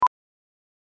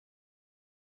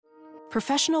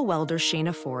Professional welder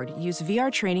Shayna Ford used VR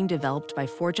training developed by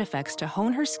ForgeFX to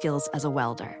hone her skills as a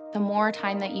welder. The more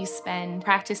time that you spend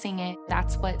practicing it,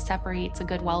 that's what separates a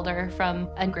good welder from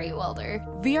a great welder.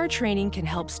 VR training can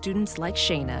help students like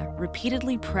Shayna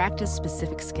repeatedly practice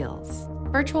specific skills.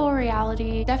 Virtual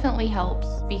reality definitely helps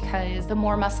because the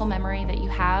more muscle memory that you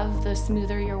have, the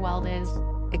smoother your weld is.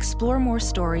 Explore more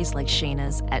stories like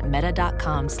Shayna's at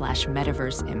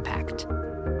meta.com/metaverseimpact.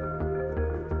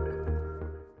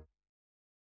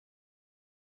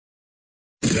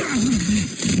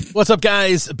 What's up,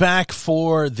 guys? Back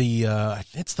for the,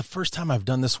 it's the first time I've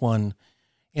done this one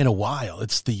in a while.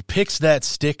 It's the Picks That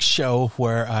Stick show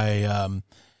where I,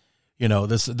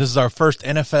 this is our first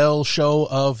NFL show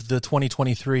of the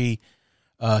 2023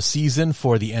 season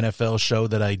for the NFL show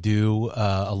that I do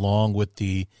along with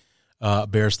the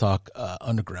Bears Talk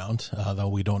Underground, though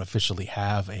we don't officially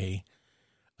have a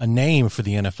name for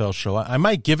the NFL show. I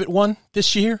might give it one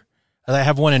this year. I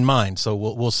have one in mind, so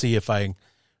we'll see if I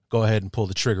go ahead and pull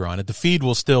the trigger on it. The feed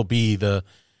will still be the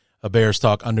Bears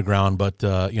Talk Underground, but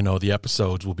the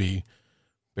episodes will be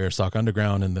Bears Talk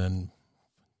Underground and then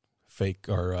fake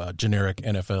or generic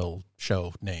NFL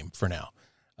show name for now,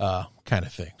 kind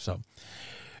of thing. So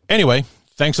anyway,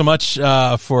 thanks so much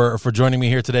for joining me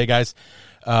here today, guys.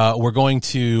 We're going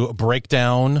to break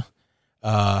down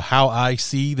how I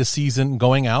see the season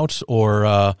going out,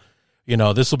 or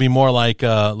this will be more like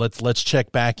let's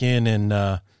check back in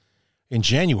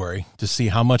January to see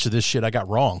how much of this shit I got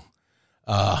wrong,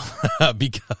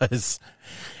 because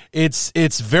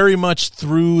it's very much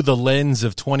through the lens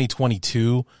of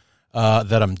 2022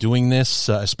 that I'm doing this,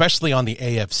 especially on the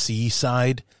AFC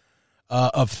side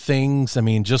of things. I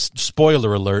mean, just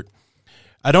spoiler alert,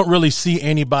 I don't really see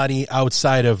anybody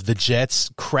outside of the Jets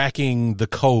cracking the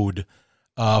code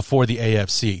for the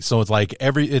AFC. So it's like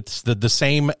it's the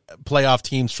same playoff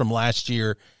teams from last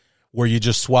year, where you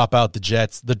just swap out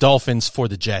the Dolphins for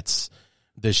the Jets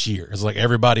this year. It's like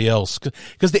everybody else,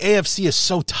 because the AFC is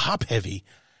so top heavy.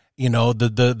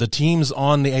 The teams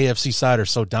on the AFC side are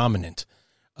so dominant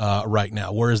right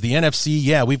now. Whereas the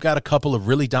NFC, we've got a couple of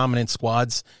really dominant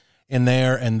squads in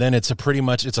there, and then it's a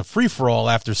free for all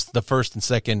after the first and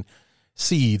second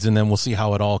seeds, and then we'll see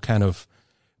how it all kind of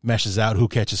meshes out, who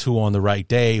catches who on the right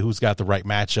day, who's got the right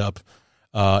matchup,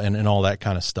 and all that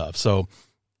kind of stuff. So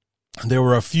there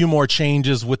were a few more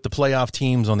changes with the playoff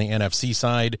teams on the NFC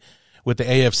side. With the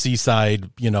AFC side,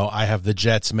 I have the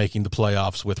Jets making the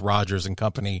playoffs with Rodgers and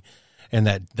company, and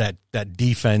that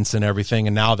defense and everything.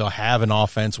 And now they'll have an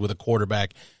offense with a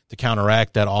quarterback to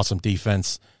counteract that awesome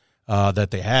defense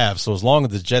that they have. So as long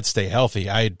as the Jets stay healthy,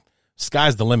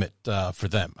 sky's the limit for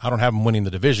them. I don't have them winning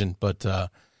the division, but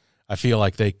I feel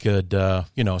like they could,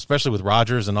 especially with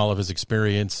Rodgers and all of his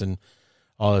experience and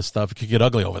all this stuff, it could get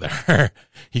ugly over there.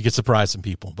 He could surprise some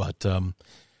people. But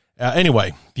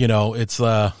anyway, it's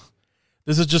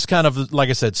this is just kind of, like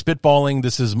I said, spitballing.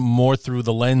 This is more through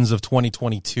the lens of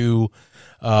 2022,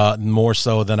 more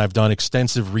so than I've done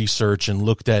extensive research and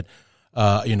looked at,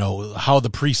 how the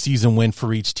preseason went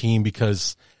for each team,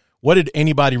 because what did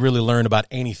anybody really learn about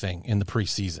anything in the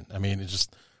preseason? I mean, it's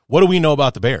just, what do we know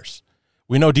about the Bears?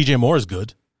 We know DJ Moore is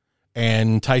good,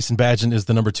 and Tyson Bagent is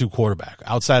the number 2 quarterback.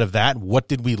 Outside of that, what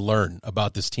did we learn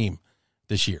about this team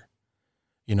this year,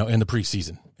 in the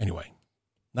preseason? Anyway,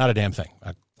 not a damn thing.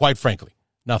 Quite frankly,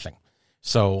 nothing.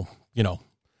 So,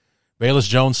 Bayless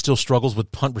Jones still struggles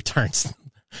with punt returns,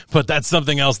 but that's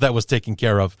something else that was taken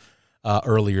care of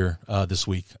earlier this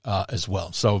week as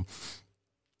well. So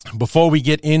before we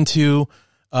get into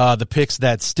the picks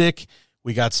that stick,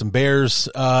 we got some Bears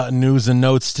news and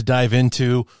notes to dive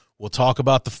into. We'll talk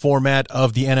about the format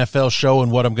of the NFL show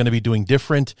and what I'm going to be doing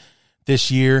different this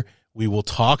year. We will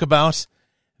talk about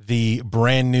the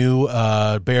brand new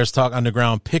Bears Talk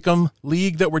Underground Pick'em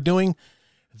League that we're doing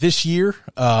this year.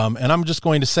 And I'm just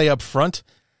going to say up front,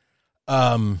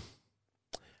 I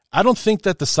don't think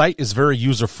that the site is very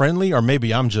user-friendly, or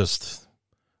maybe I'm just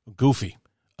goofy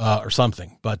or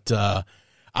something. But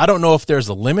I don't know if there's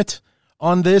a limit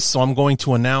on this, so I'm going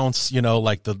to announce,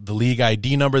 like the league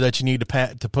ID number that you need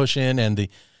to push in, and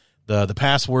the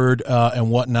password and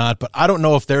whatnot. But I don't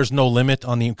know if there's no limit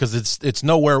on because it's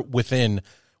nowhere within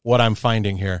what I'm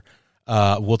finding here.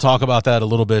 We'll talk about that a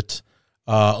little bit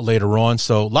later on.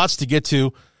 So lots to get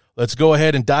to. Let's go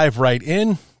ahead and dive right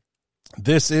in.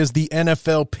 This is the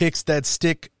NFL Picks That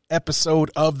Stick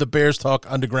episode of the Bears Talk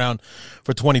Underground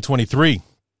for 2023.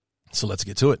 So let's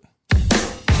get to it.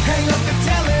 Hang up the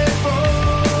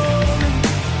telephone.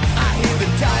 I hear the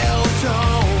dial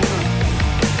tone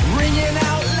ringing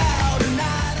out loud, and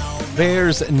I don't know.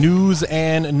 Bears news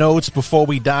and notes before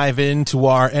we dive into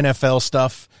our NFL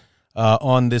stuff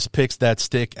on this Picks That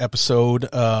Stick episode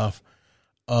of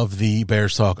the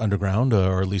Bears Talk Underground,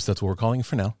 or at least that's what we're calling it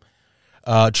for now.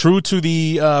 True to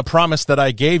the promise that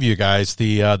I gave you guys,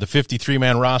 the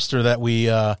 53-man roster that we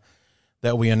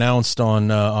announced or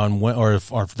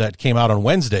that came out on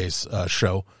Wednesday's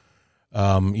show,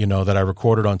 that I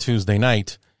recorded on Tuesday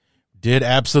night, did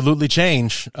absolutely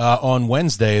change on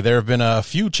Wednesday. There have been a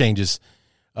few changes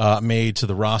made to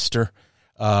the roster.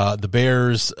 The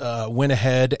Bears went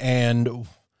ahead and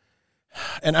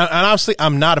honestly,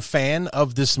 I'm not a fan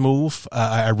of this move.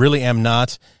 I really am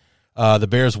not. The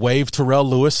Bears waived Terrell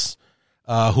Lewis,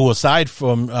 who, aside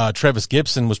from Trevis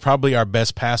Gibson, was probably our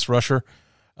best pass rusher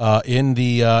in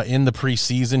the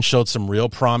preseason. Showed some real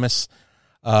promise.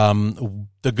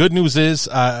 The good news is,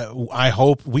 I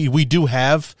hope we do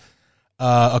have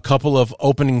a couple of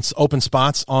open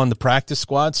spots on the practice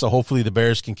squad. So hopefully the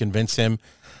Bears can convince him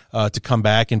to come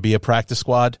back and be a practice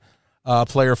squad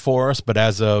player for us. But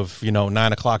as of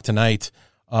 9:00 tonight,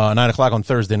 9:00 on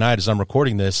Thursday night, as I'm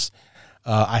recording this,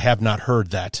 I have not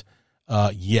heard that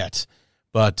yet.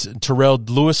 But Terrell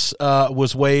Lewis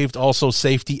was waived. Also,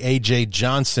 safety A.J.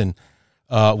 Johnson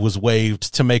was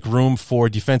waived to make room for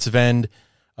defensive end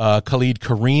Khalid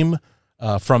Kareem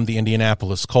from the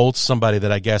Indianapolis Colts, somebody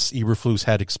that I guess Eberflus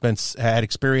had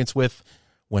experience with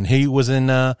when he was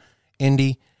in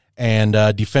Indy. And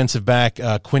defensive back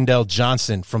Quindell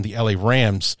Johnson from the LA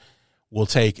Rams will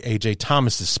take A.J.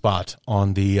 Thomas's spot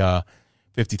on the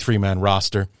 53-man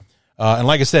roster. And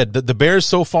like I said, the Bears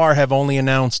so far have only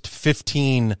announced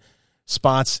 15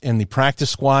 spots in the practice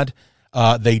squad.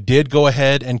 They did go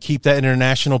ahead and keep that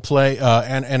international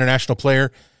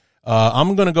player.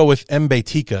 I'm going to go with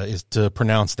Mbetika is to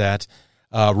pronounce that.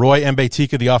 Roy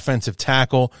Mbetika, the offensive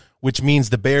tackle, which means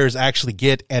the Bears actually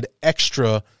get an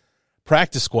extra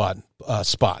practice squad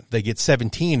spot. They get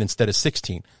 17 instead of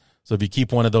 16. So if you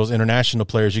keep one of those international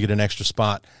players, you get an extra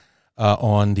spot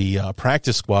on the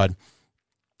practice squad.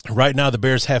 Right now, the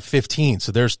Bears have 15,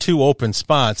 so there's 2 open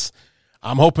spots.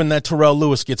 I'm hoping that Terrell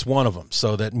Lewis gets one of them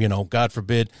so that, God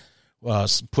forbid,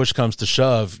 push comes to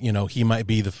shove, he might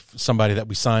be somebody that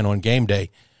we sign on game day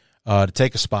to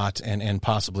take a spot and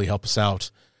possibly help us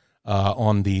out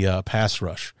on the pass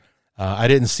rush. I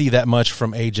didn't see that much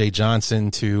from A.J. Johnson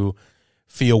to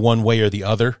feel one way or the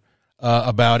other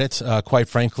about it, quite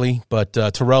frankly. But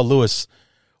Terrell Lewis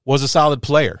was a solid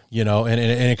player, and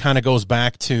it kind of goes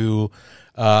back to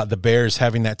the Bears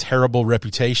having that terrible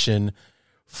reputation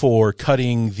for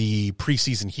cutting the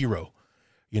preseason hero.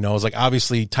 It's like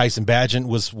obviously Tyson Bagent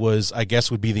was I guess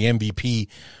would be the MVP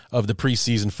of the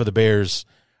preseason for the Bears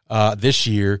this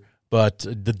year, but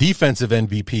the defensive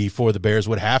MVP for the Bears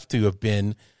would have to have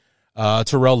been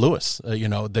Terrell Lewis.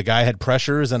 The guy had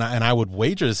pressures, and I would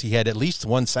wager he had at least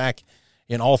 1 sack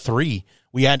in all 3.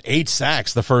 We had 8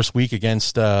 sacks the first week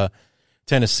against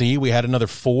Tennessee. We had another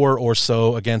 4 or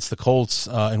so against the Colts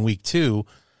in week 2,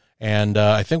 and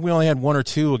I think we only had 1 or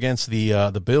 2 against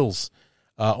the Bills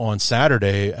on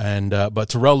Saturday. And but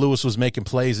Terrell Lewis was making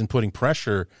plays and putting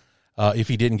pressure if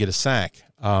he didn't get a sack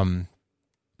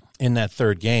in that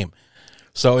third game.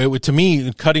 So it would, to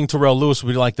me, cutting Terrell Lewis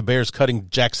would be like the Bears cutting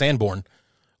Jack Sanborn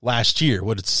last year.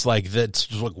 What it's like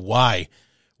why?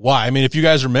 I mean, if you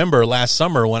guys remember last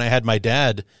summer when I had my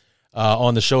dad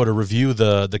on the show to review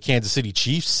the Kansas City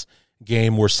Chiefs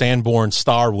game where Sanborn's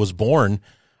star was born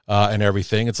and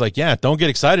everything, it's like, yeah, don't get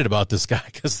excited about this guy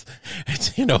because it's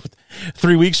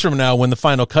 3 weeks from now when the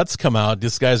final cuts come out,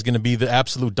 this guy's going to be the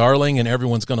absolute darling and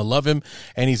everyone's going to love him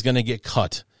and he's going to get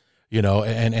cut.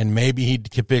 And maybe he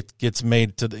gets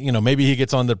made to maybe he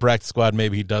gets on the practice squad,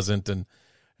 maybe he doesn't, and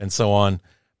so on.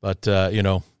 But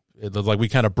it looked like we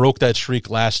kind of broke that streak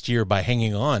last year by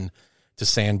hanging on to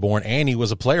Sanborn, and he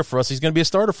was a player for us. He's going to be a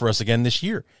starter for us again this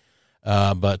year.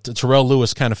 But Terrell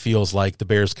Lewis kind of feels like the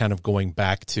Bears kind of going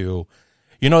back to,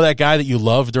 that guy that you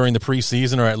loved during the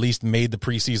preseason, or at least made the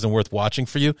preseason worth watching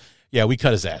for you. Yeah, we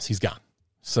cut his ass. He's gone.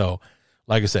 So,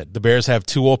 like I said, the Bears have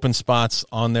 2 open spots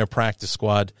on their practice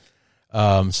squad.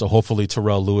 So hopefully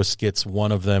Terrell Lewis gets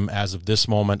one of them. As of this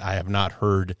moment, I have not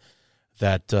heard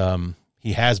that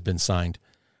he has been signed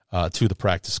to the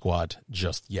practice squad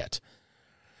just yet.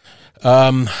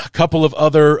 A couple of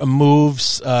other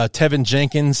moves. Tevin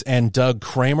Jenkins and Doug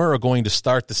Kramer are going to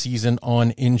start the season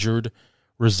on injured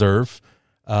reserve.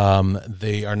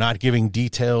 They are not giving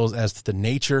details as to the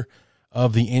nature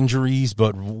of the injuries,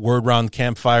 but word around the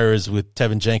campfire is with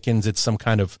Tevin Jenkins, it's some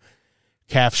kind of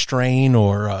calf strain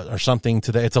or something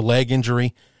it's a leg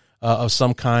injury of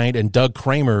some kind. And Doug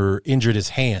Kramer injured his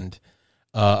hand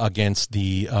against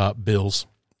the Bills.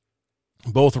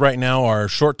 Both right now are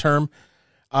short-term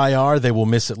IR. They will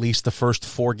miss at least the first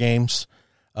 4 games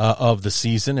of the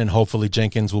season, and hopefully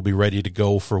Jenkins will be ready to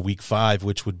go for Week 5,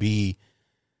 which would be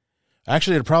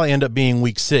actually it'll probably end up being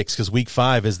Week 6 because Week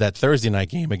 5 is that Thursday night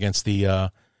game against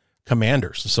the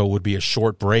Commanders, so it would be a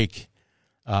short break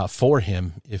for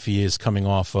him if he is coming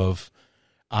off of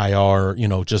IR,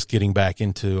 just getting back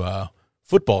into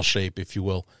football shape, if you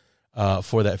will,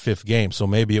 for that 5th game. So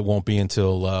maybe it won't be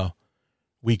until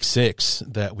Week 6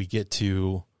 that we get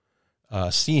to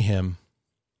see him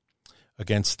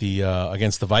against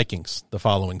the Vikings the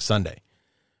following Sunday.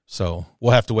 So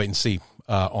we'll have to wait and see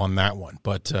on that one.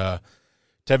 But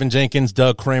Tevin Jenkins,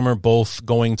 Doug Kramer, both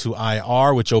going to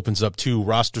IR, which opens up 2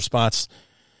 roster spots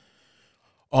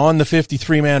on the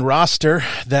 53-man roster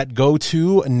that go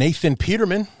to Nathan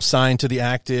Peterman, signed to the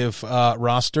active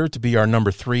roster to be our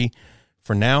number 3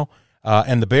 for now.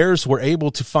 And the Bears were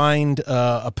able to find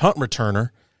a punt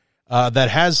returner that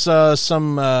has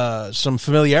some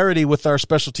familiarity with our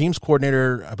special teams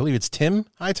coordinator. I believe it's Tim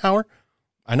Hightower.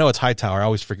 I know it's Hightower. I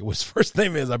always forget what his first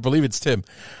name is. I believe it's Tim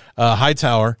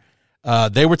Hightower.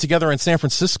 They were together in San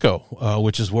Francisco,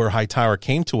 which is where Hightower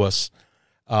came to us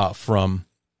from.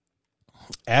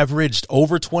 Averaged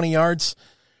over 20 yards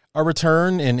a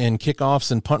return in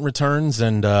kickoffs and punt returns,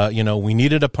 and we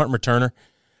needed a punt returner.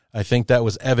 I think that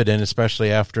was evident,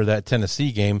 especially after that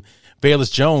Tennessee game.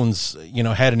 Velus Jones,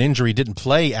 had an injury, didn't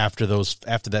play after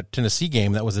that Tennessee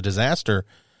game. That was a disaster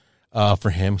for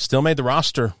him. Still made the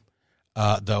roster,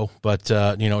 though. But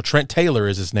Trent Taylor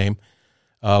is his name,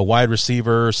 wide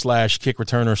receiver / kick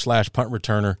returner / punt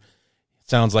returner.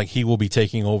 Sounds like he will be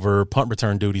taking over punt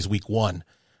return duties Week 1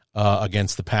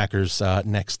 against the Packers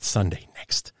next Sunday.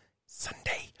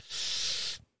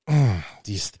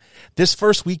 This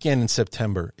first weekend in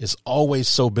September is always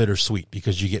so bittersweet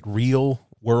because you get real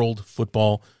world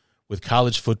football with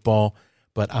college football,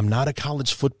 but I'm not a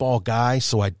college football guy,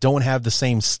 so I don't have the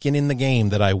same skin in the game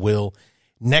that I will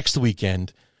next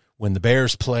weekend when the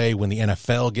Bears play, when the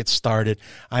NFL gets started.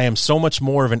 I am so much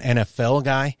more of an NFL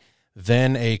guy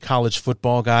than a college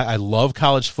football guy. I love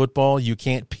college football. You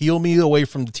can't peel me away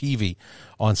from the TV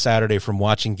on Saturday from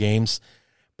watching games,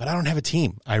 but I don't have a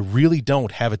team. I really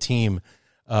don't have a team,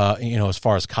 as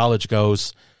far as college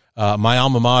goes. My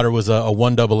alma mater was a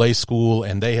 1AA school,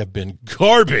 and they have been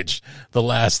garbage the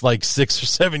last 6 or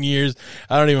 7 years.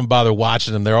 I don't even bother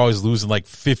watching them. They're always losing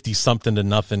 50-something to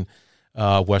nothing.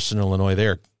 Western Illinois,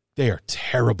 they are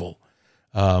terrible.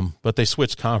 But they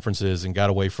switched conferences and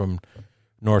got away from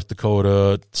South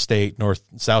Dakota State,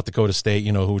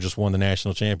 who just won the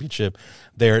national championship.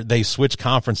 They switched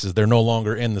conferences. They're no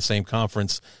longer in the same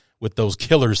conference with those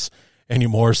killers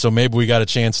anymore. So maybe we got a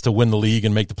chance to win the league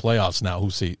and make the playoffs now.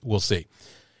 We'll see.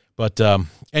 But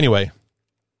anyway,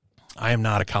 I am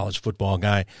not a college football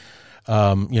guy.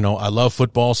 I love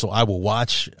football, so I will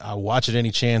watch. I'll watch it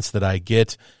any chance that I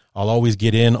get. I'll always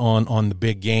get in on the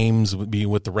big games,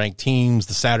 with the ranked teams,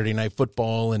 the Saturday night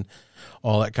football, and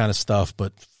all that kind of stuff.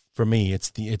 But for me, it's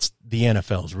the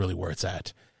NFL is really where it's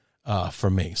at for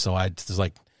me. So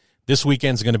this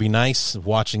weekend's going to be nice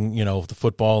watching, the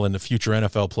football and the future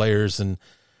NFL players, and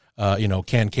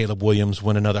can Caleb Williams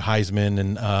win another Heisman,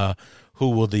 and who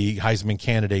will the Heisman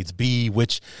candidates be?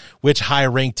 Which high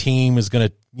ranked team is going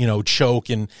to choke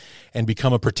and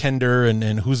become a pretender,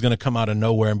 and who's going to come out of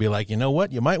nowhere and be like, you know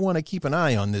what, you might want to keep an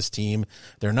eye on this team.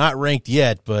 They're not ranked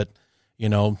yet, but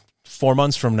 4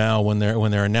 months from now, when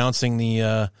they're announcing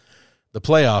the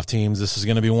playoff teams, this is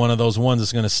going to be one of those ones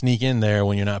that's going to sneak in there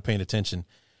when you're not paying attention,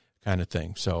 kind of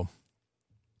thing. So,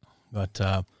 but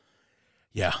 10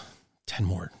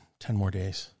 more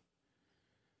days.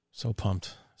 So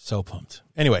pumped.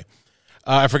 Anyway,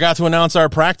 I forgot to announce our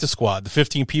practice squad, the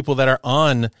 15 people that are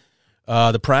on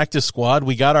the practice squad.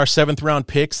 We got our 7th-round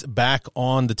picks back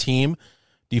on the team.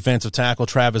 Defensive tackle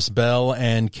Travis Bell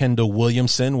and Kendall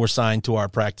Williamson were signed to our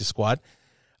practice squad.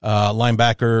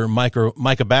 Linebacker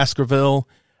Micah Baskerville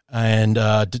and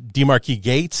DeMarcus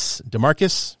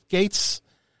Gates,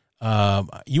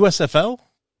 USFL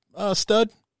stud.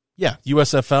 Yeah,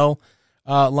 USFL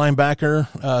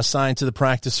linebacker signed to the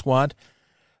practice squad.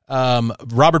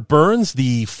 Robert Burns,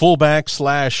 the fullback /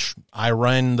 I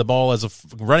ran the ball as a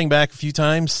running back a few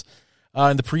times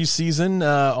in the preseason,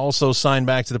 also signed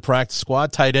back to the practice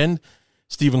squad. Tight end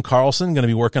Stephen Carlson, going to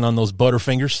be working on those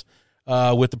butterfingers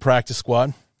with the practice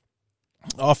squad.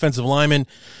 Offensive lineman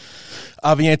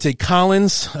Aviante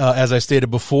Collins, as I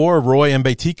stated before. Roy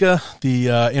Mbetika,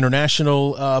 the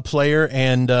international player,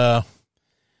 and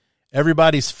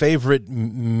everybody's favorite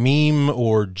meme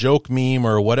or joke meme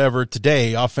or whatever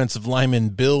today, offensive lineman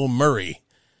Bill Murray,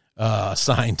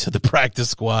 signed to the practice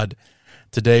squad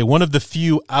today. One of the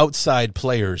few outside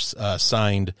players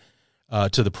signed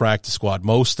to the practice squad.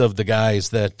 Most of the guys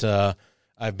that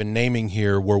I've been naming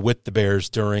here were with the Bears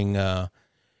during the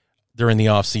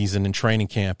offseason and training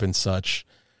camp and such.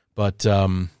 But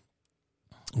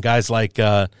guys like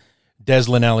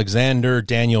Deslin Alexander,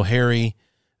 Daniel Harry,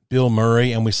 Bill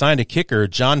Murray, and we signed a kicker,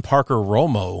 John Parker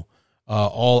Romo,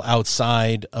 all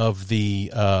outside of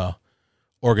the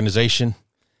organization,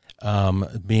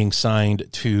 being signed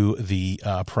to the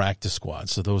practice squad.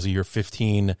 So those are your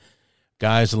 15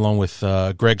 guys, along with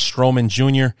Greg Stroman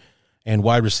Jr. and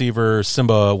wide receiver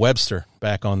Simba Webster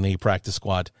back on the practice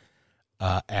squad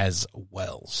as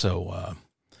well. So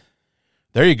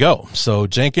there you go. So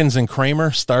Jenkins and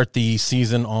Kramer start the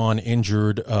season on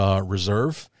injured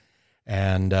reserve.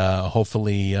 And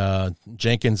hopefully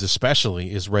Jenkins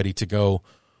especially is ready to go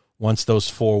once those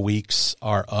 4 weeks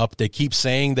are up. They keep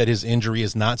saying that his injury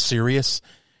is not serious.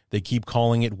 They keep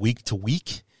calling it week to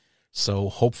week. So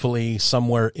hopefully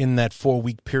somewhere in that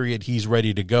 4-week period he's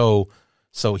ready to go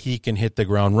so he can hit the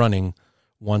ground running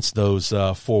once those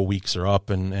 4 weeks are up,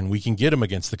 and we can get him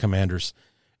against the Commanders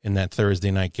in that Thursday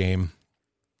night game,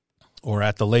 or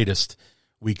at the latest,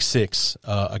 week 6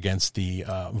 against the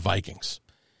Vikings.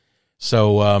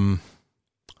 So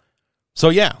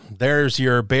yeah, there's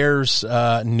your Bears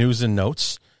news and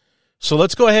notes. So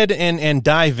let's go ahead and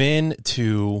dive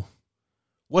into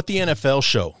what the NFL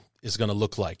show is going to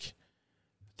look like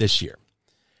this year.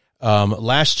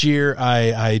 Last year,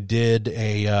 I did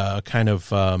a kind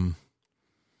of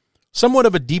somewhat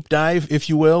of a deep dive, if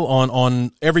you will,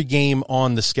 on every game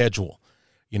on the schedule.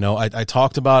 You know, I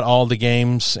talked about all the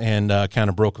games and kind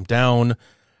of broke them down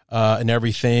and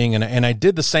everything. And I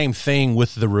did the same thing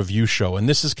with the review show. And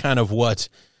this is kind of what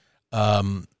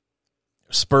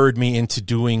spurred me into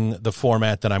doing the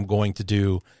format that I'm going to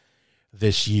do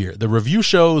this year. The review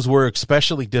shows were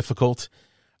especially difficult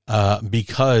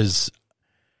because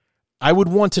I would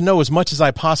want to know as much as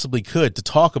I possibly could to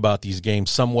talk about these games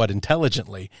somewhat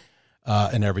intelligently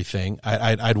and everything.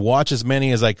 I'd watch as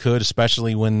many as I could,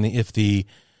 especially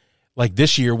like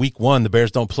this year, week 1, the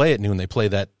Bears don't play at noon. They play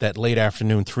that late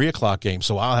afternoon 3:00 game.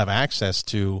 So I'll have access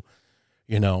to,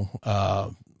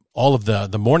 all of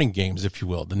the morning games, if you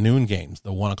will, the noon games,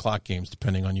 the 1:00 games,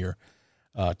 depending on your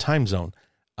time zone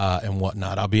and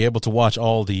whatnot. I'll be able to watch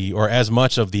or as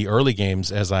much of the early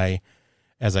games as I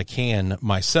can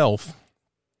myself.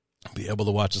 Be able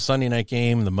to watch the Sunday night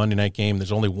game, the Monday night game.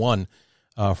 There's only one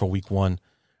for week 1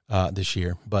 this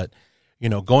year. But,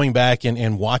 going back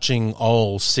and watching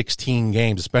all 16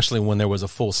 games, especially when there was a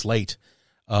full slate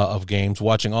of games,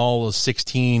 watching all the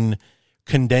 16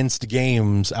 condensed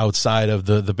games outside of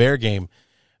the Bear game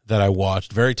that I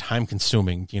watched, very time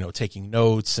consuming, taking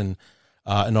notes and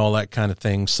all that kind of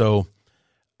thing. So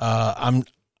I'm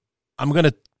going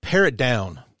to pare it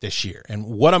down this year. And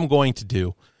what I'm going to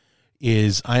do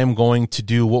is I am going to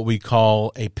do what we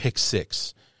call a pick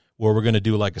 6, where we're going to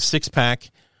do like a 6-pack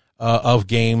of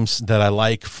games that I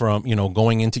like from,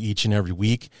 going into each and every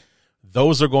week.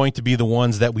 Those are going to be the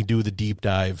ones that we do the deep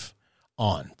dive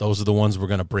on. Those are the ones we're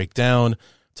going to break down,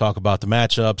 talk about the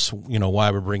matchups,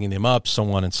 why we're bringing them up,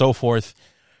 so on and so forth.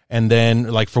 And then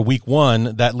like for week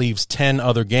 1, that leaves 10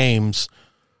 other games.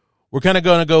 We're kind of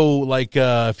going to go like,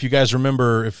 if you guys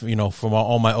remember, from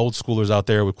all my old schoolers out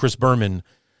there with Chris Berman,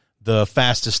 the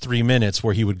fastest 3 minutes,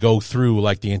 where he would go through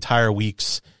like the entire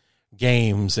week's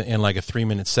games in like a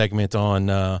 3-minute segment on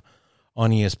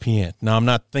ESPN. Now, I'm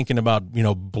not thinking about,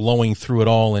 blowing through it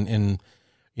all in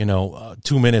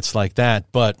 2 minutes like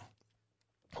that, but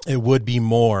it would be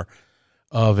more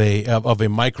of a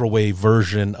microwave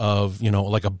version of,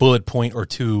 like a bullet point or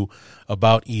two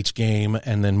about each game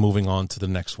and then moving on to the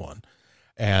next one.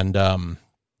 And I'm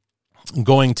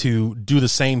going to do the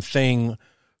same thing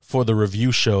for the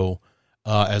review show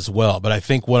as well. But I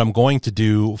think what I'm going to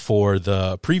do for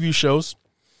the preview shows,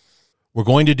 we're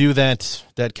going to do that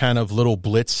kind of little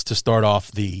blitz to start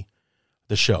off the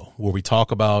show, where we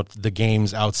talk about the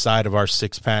games outside of our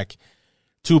 6-pack,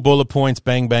 2 bullet points,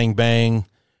 bang, bang, bang,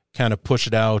 kind of push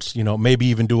it out, maybe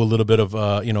even do a little bit of,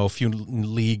 a few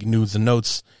league news and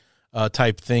notes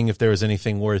type thing if there is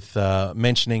anything worth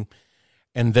mentioning.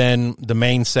 And then the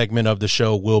main segment of the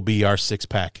show will be our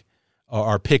 6-pack,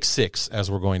 our pick 6,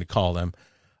 as we're going to call them,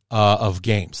 of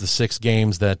games, the 6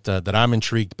 games that I'm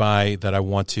intrigued by, that I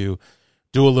want to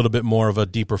do a little bit more of a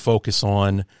deeper focus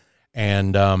on.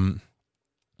 And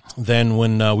then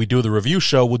when we do the review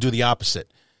show, we'll do the opposite.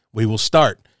 We will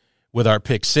start with our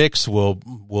pick 6. We'll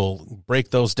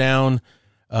break those down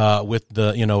with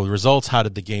the results. How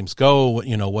did the games go?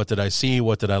 What did I see?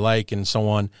 What did I like? And so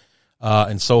on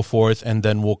and so forth. And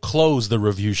then we'll close the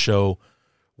review show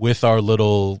with our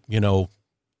little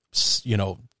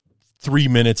 3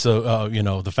 minutes of,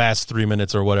 the fast 3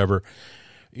 minutes or whatever,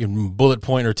 bullet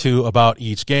point or two about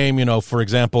each game. For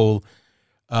example,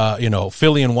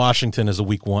 Philly and Washington is a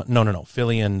week one. No.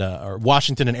 Philly and or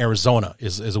Washington and Arizona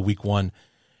is a week one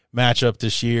matchup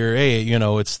this year. Hey,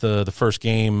 it's the first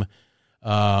game,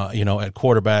 at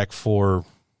quarterback for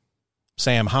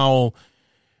Sam Howell.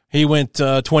 He went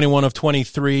 21 of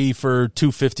 23 for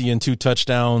 250 and 2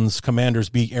 touchdowns. Commanders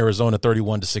beat Arizona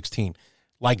 31-16,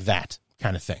 like that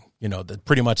kind of thing.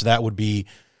 Pretty much that would be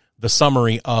the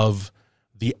summary of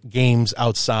the games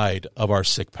outside of our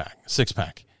six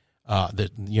pack.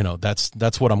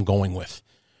 That's what I'm going with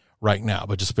right now.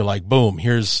 But just be like, boom,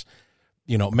 here's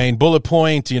main bullet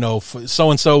point. So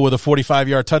and so with a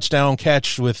 45-yard touchdown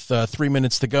catch with 3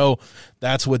 minutes to go.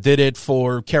 That's what did it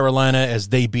for Carolina as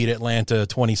they beat Atlanta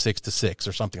 26-6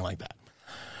 or something like that.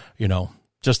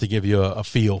 Just to give you a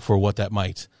feel for what that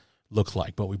might look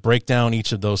like. But we break down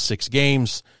each of those 6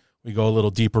 games. We go a little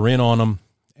deeper in on them,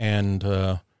 and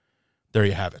there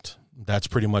you have it. That's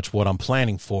pretty much what I'm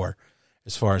planning for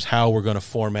as far as how we're going to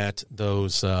format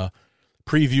those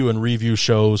preview and review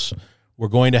shows.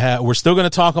 We're still going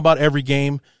to talk about every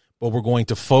game, but we're going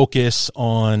to focus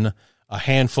on a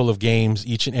handful of games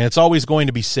each, and it's always going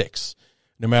to be 6.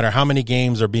 No matter how many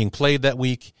games are being played that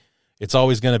week, it's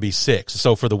always going to be 6.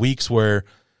 So for the weeks where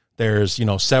there's,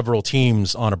 several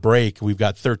teams on a break, we've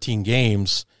got 13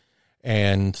 games,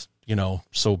 and,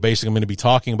 so basically I'm going to be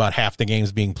talking about half the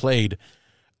games being played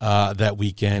that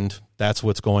weekend. That's what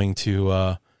it's going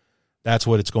to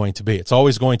be. It's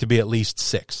always going to be at least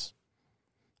 6.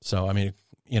 So,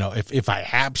 if I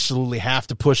absolutely have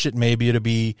to push it, maybe it'll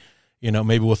be,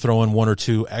 maybe we'll throw in 1 or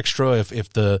 2 extra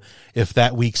if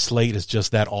that week's slate is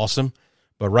just that awesome.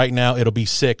 But right now it'll be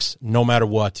 6 no matter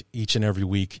what each and every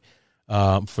week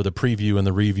for the preview and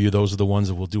the review. Those are the ones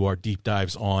that we'll do our deep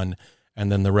dives on,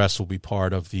 and then the rest will be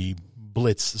part of the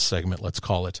Blitz segment, let's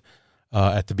call it,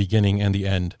 at the beginning and the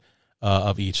end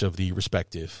of each of the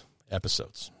respective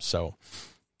episodes. So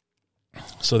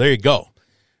there you go.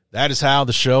 That is how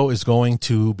the show is going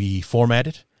to be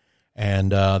formatted,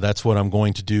 and that's what I'm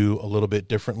going to do a little bit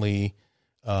differently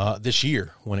this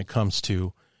year when it comes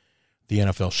to the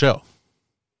NFL show.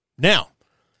 Now,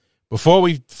 before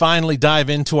we finally dive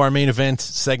into our main event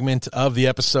segment of the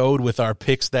episode with our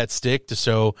picks that stick to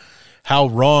show how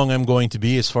wrong I'm going to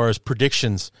be as far as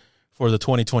predictions for the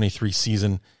 2023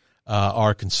 season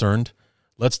are concerned,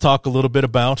 let's talk a little bit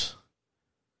about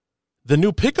the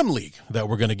new Pick'em League that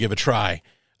we're going to give a try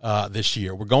this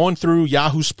year. We're going through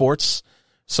Yahoo Sports,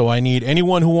 so I need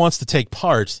anyone who wants to take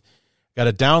part, got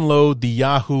to download the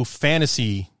Yahoo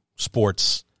Fantasy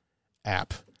Sports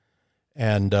app,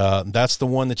 and that's the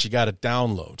one that you got to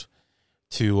download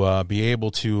to be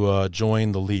able to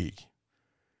join the league.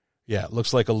 Yeah, it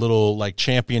looks like a little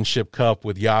championship cup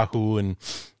with Yahoo, and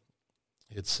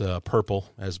it's purple,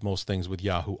 as most things with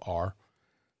Yahoo are.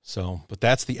 So, but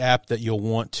that's the app that you'll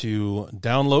want to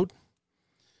download.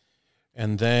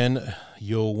 And then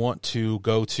you'll want to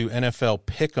go to NFL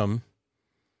Pick'em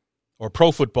or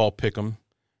Pro Football Pick'em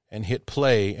and hit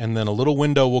play. And then a little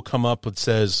window will come up that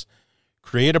says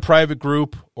create a private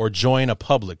group or join a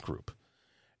public group.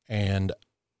 And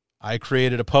I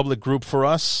created a public group for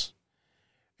us.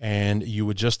 And you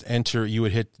would just enter, you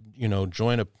would hit,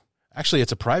 join actually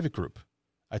it's a private group.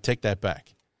 I take that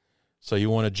back. So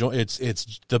you want to join, it's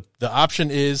the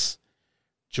option is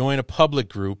join a public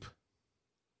group.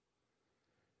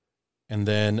 And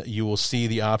then you will see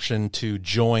the option to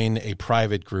join a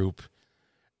private group.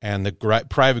 And the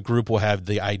private group will have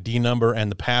the ID number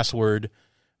and the password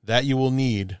that you will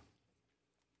need.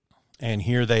 And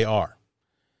here they are.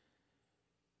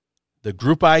 The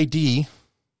group ID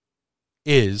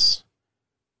is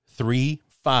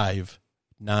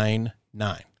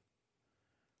 3599.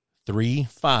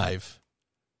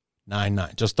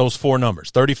 3599. Just those 4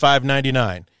 numbers.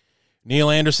 3599.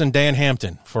 Neil Anderson, Dan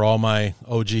Hampton, for all my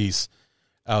OGs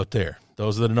out there.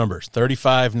 Those are the numbers.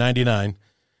 3599.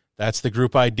 That's the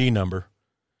group ID number.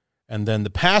 And then the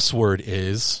password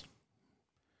is,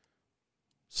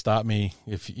 stop me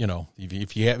if you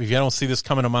don't see this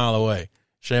coming a mile away.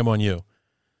 Shame on you.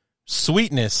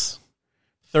 Sweetness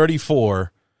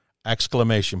 34 !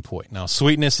 Now,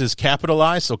 Sweetness is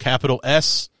capitalized, so capital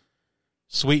S,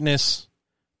 Sweetness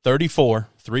 34 !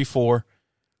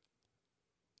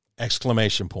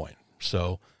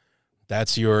 So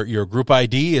that's your group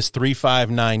ID is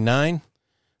 3599.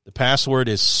 The password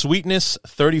is Sweetness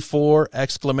 34 !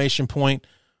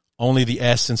 Only the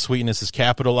S in Sweetness is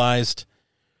capitalized.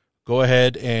 Go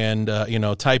ahead and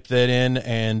type that in,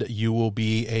 and you will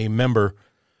be a member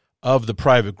of the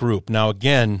private group. Now,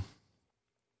 again,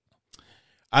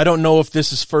 I don't know if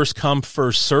this is first come,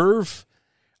 first serve.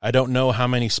 I don't know how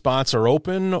many spots are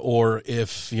open, or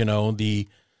if, the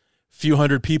few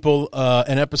hundred people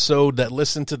an episode that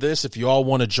listen to this, if you all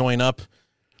want to join up,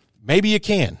 maybe you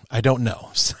can. I don't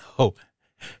know. So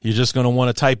you're just going to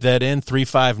want to type that in.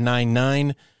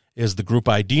 3599 is the group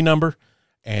ID number,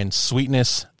 and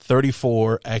Sweetness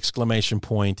 34 !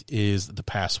 Is the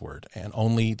password, and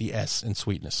only the S in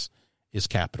Sweetness is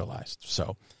capitalized.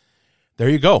 So there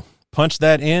you go. Punch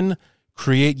that in,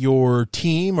 create your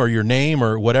team or your name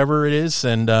or whatever it is,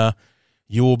 and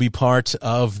you will be part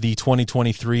of the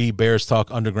 2023 Bears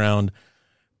Talk Underground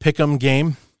Pick'em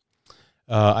game.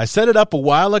 I set it up a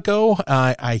while ago.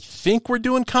 I think we're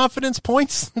doing confidence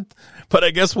points, but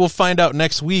I guess we'll find out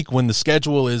next week when the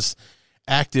schedule is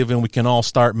active and we can all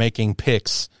start making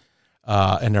picks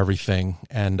and everything.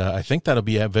 And I think that'll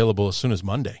be available as soon as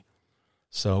Monday.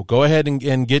 So go ahead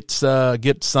and get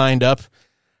signed up.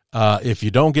 If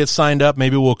you don't get signed up,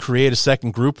 maybe we'll create a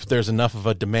second group if there's enough of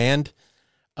a demand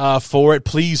for it.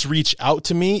 Please reach out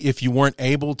to me if you weren't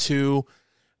able to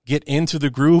get into the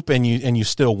group and you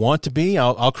still want to be.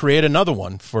 I'll create another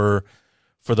one for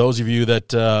those of you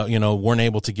that weren't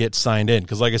able to get signed in,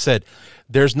 because like I said,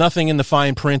 there's nothing in the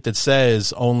fine print that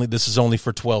says this is only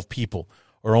for 12 people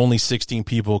or only 16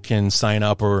 people can sign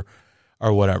up or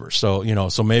whatever. So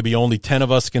so maybe only 10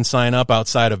 of us can sign up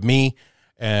outside of me.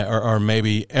 Or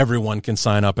maybe everyone can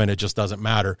sign up and it just doesn't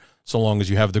matter so long as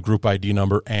you have the group ID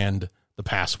number and the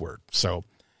password. So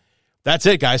that's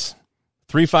it, guys.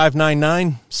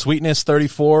 3599, Sweetness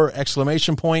 34 !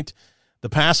 The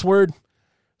password.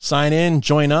 Sign in,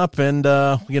 join up, and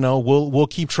we'll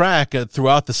keep track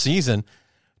throughout the season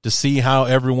to see how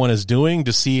everyone is doing,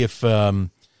 to see if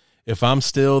I'm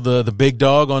still the big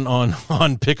dog on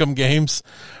Pick'em games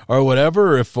or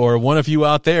whatever, or one of you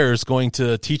out there is going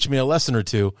to teach me a lesson or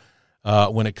two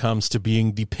when it comes to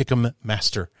being the Pick'em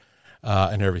master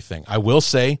and everything. I will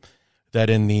say that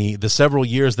in the several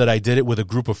years that I did it with a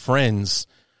group of friends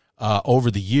over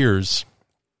the years,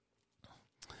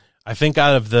 I think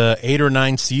out of the 8 or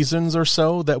 9 seasons or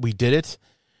so that we did it,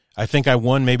 I think I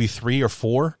won maybe 3 or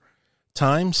 4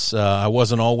 times. I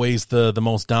wasn't always the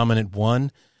most dominant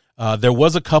one. There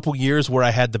was a couple years where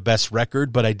I had the best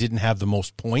record, but I didn't have the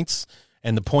most points,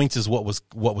 and the points is what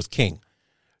was king.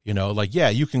 You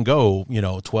can go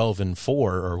 12-4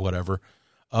 or whatever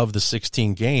of the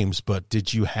 16 games, but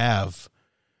did you have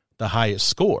the highest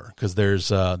score? Because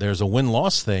there's a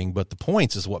win-loss thing, but the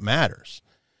points is what matters.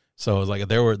 So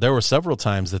there were several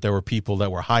times that there were people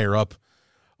that were higher up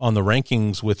on the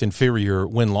rankings with inferior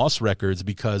win-loss records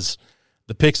because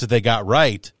the picks that they got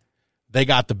right, they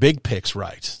got the big picks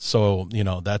right. So,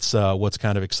 that's what's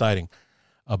kind of exciting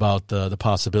about the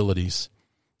possibilities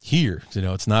here.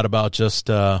 It's not about just,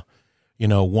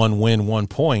 one win, 1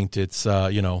 point. It's,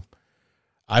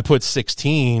 I put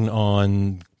 16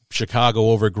 on Chicago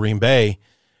over Green Bay,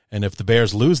 and if the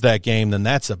Bears lose that game, then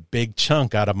that's a big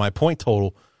chunk out of my point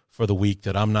total for the week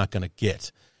that I'm not going to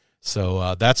get.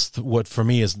 So that's what, for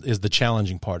me, is the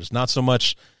challenging part. It's not so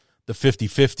much the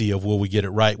 50-50 of will we get it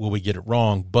right, will we get it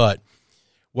wrong, but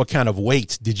what kind of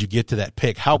weight did you get to that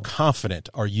pick? How confident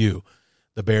are you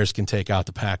the Bears can take out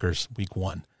the Packers week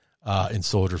 1 in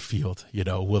Soldier Field?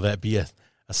 Will that be a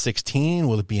 16?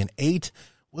 Will it be an 8?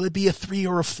 Will it be a 3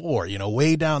 or a 4?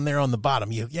 Way down there on the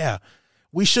bottom. Yeah,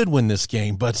 we should win this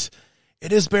game, but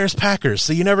it is Bears-Packers,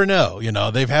 so you never know.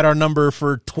 They've had our number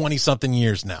for 20-something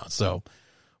years now, so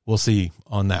we'll see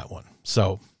on that one.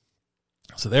 So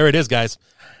there it is, guys.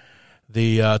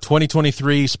 The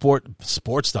 2023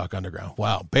 Sports Talk Underground.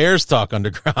 Wow, Bears Talk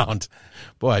Underground.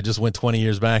 Boy, I just went 20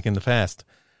 years back in the past.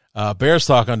 Bears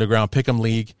Talk Underground Pick'em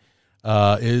League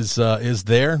is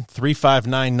there.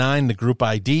 3599, the group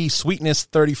ID. Sweetness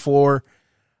 34 !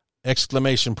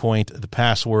 The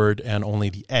password, and only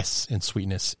the S in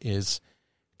Sweetness is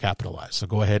capitalized. So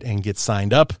go ahead and get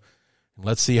signed up. And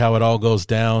let's see how it all goes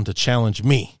down to challenge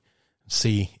me.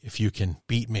 See if you can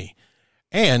beat me.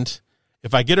 And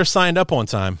if I get her signed up on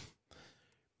time,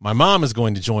 my mom is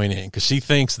going to join in because she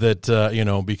thinks that,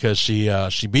 because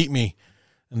she beat me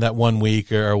in that 1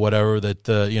 week or whatever,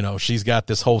 that, she's got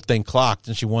this whole thing clocked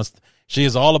and she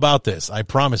is all about this. I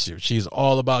promise you, she's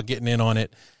all about getting in on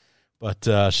it.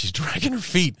 But she's dragging her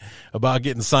feet about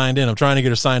getting signed in. I'm trying to get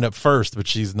her signed up first, but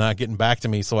she's not getting back to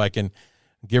me so I can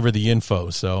give her the info.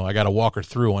 So I got to walk her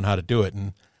through on how to do it.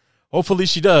 And hopefully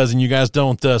she does, and you guys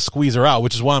don't squeeze her out,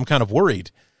 which is why I'm kind of worried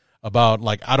about,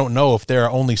 I don't know if there are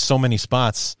only so many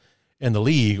spots in the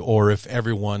league or if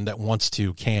everyone that wants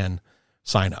to can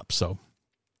sign up. So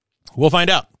we'll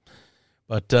find out.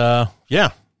 But, yeah,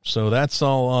 so that's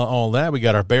all that. We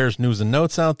got our Bears news and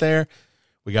notes out there.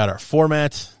 We got our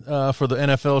format for the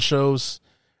NFL shows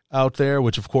out there,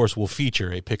 which, of course, will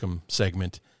feature a Pick'em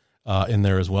segment in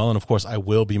there as well. And, of course, I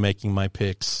will be making my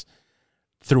picks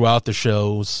throughout the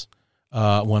shows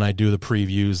when I do the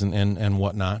previews and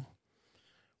whatnot.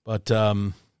 But,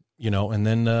 and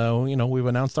then, we've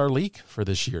announced our league for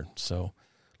this year. So,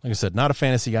 like I said, not a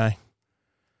fantasy guy.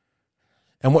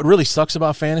 And what really sucks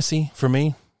about fantasy for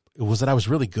me was that I was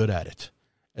really good at it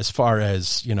as far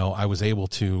as, I was able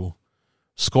to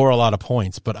score a lot of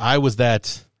points. But I was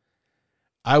that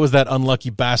unlucky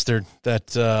bastard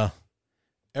that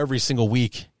every single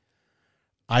week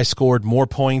I scored more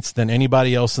points than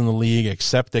anybody else in the league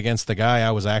except against the guy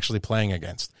I was actually playing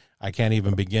against. I can't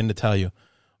even begin to tell you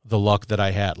the luck that I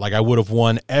had. Like, I would have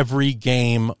won every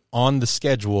game on the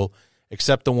schedule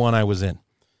except the one I was in.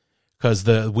 Because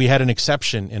we had an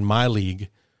exception in my league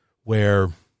where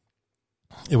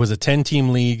it was a 10-team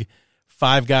league.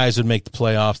 5 guys would make the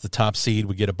playoffs. The top seed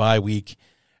would get a bye week.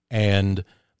 And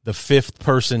the 5th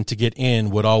person to get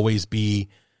in would always be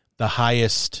the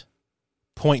highest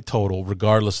point total,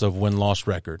 regardless of win-loss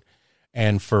record.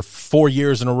 And for 4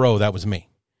 years in a row, that was me.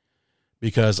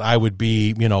 Because I would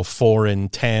be,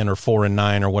 4-10 or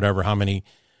 4-9 or whatever, how many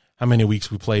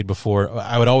weeks we played before.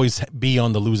 I would always be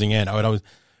on the losing end.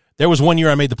 There was one year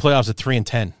I made the playoffs at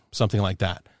 3-10, something like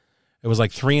that. It was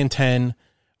like 3-10,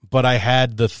 but I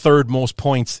had the 3rd most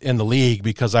points in the league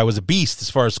because I was a beast as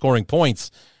far as scoring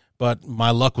points. But my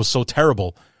luck was so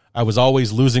terrible. I was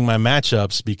always losing my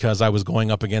matchups because I was going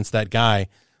up against that guy,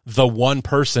 the one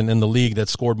person in the league that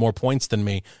scored more points than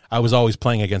me. I was always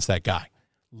playing against that guy,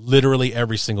 literally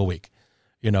every single week.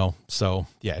 So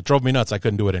yeah, it drove me nuts. I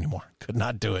couldn't do it anymore. Could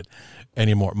not do it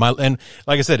anymore. And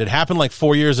like I said, it happened like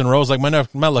 4 years in a row. I was like,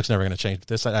 my luck's never going to change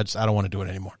this. I don't want to do it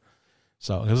anymore.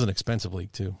 So it was an expensive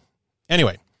league too.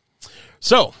 Anyway,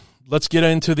 so let's get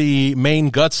into the main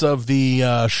guts of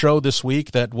the show this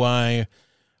week. That why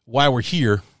we're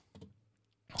here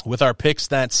with our picks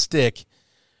that stick.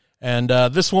 And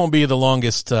this won't be the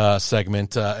longest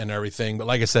segment and everything, but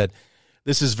like I said,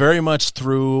 this is very much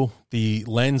through the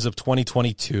lens of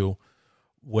 2022,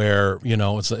 where,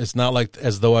 it's not like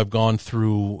as though I've gone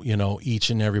through, each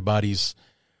and everybody's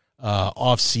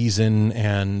off season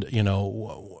and, and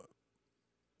all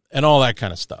that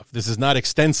kind of stuff. This is not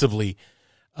extensively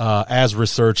as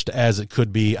researched as it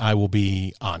could be. I will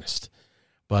be honest.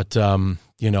 But,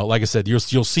 like I said, you'll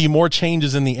see more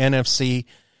changes in the NFC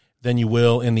than you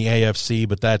will in the AFC,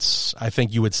 but I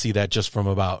think you would see that just from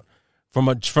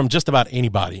just about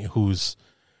anybody who's,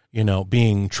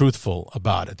 being truthful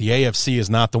about it. The AFC is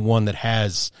not the one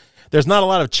that there's not a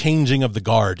lot of changing of the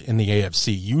guard in the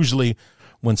AFC. Usually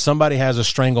when somebody has a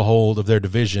stranglehold of their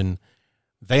division,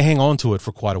 they hang on to it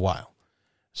for quite a while.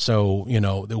 So,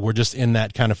 we're just in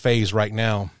that kind of phase right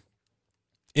now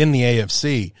in the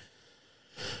AFC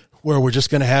where we're just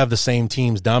going to have the same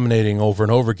teams dominating over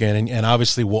and over again. And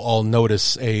obviously we'll all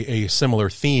notice a similar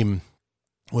theme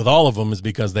with all of them is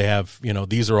because they have,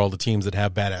 these are all the teams that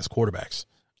have badass quarterbacks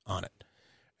on it.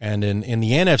 And in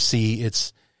the NFC,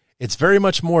 it's very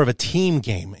much more of a team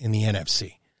game in the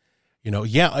NFC. A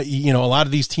lot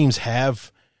of these teams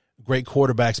have great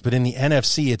quarterbacks, but in the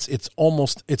NFC,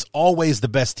 it's always the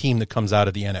best team that comes out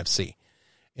of the NFC.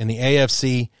 In the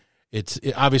AFC, it's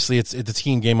a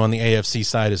team game on the AFC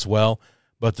side as well.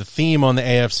 But the theme on the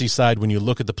AFC side, when you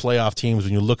look at the playoff teams,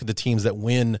 when you look at the teams that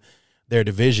win their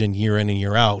division year in and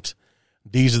year out,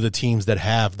 these are the teams that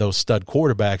have those stud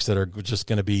quarterbacks that are just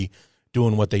going to be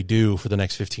doing what they do for the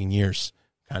next 15 years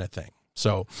kind of thing.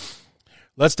 So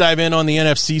let's dive in on the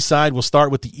NFC side. We'll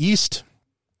start with the East.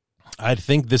 I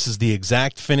think this is the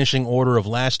exact finishing order of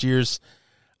last year's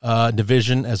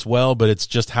division as well, but it's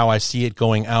just how I see it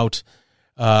going out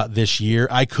this year.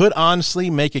 I could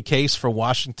honestly make a case for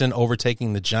Washington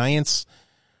overtaking the Giants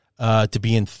to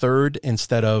be in 3rd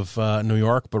instead of New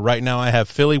York. But right now I have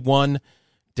Philly 1,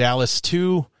 Dallas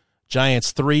 2,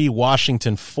 Giants 3,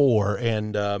 Washington 4.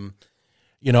 And,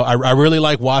 I really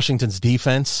like Washington's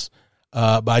defense,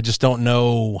 but I just don't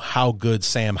know how good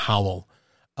Sam Howell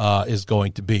is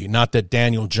going to be. Not that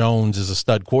Daniel Jones is a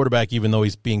stud quarterback, even though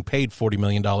he's being paid $40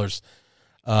 million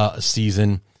a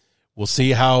season. We'll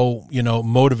see how,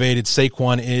 motivated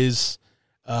Saquon is.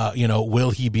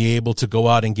 Will he be able to go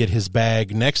out and get his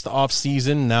bag next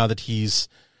offseason now that he's,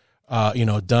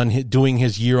 done doing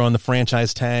his year on the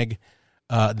franchise tag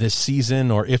this season,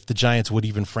 or if the Giants would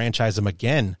even franchise him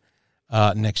again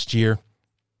next year.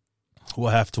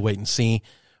 We'll have to wait and see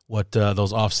what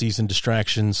those offseason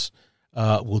distractions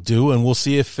will do, and we'll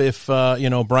see if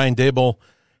Brian Daboll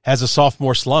has a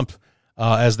sophomore slump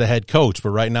as the head coach.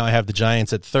 But right now I have the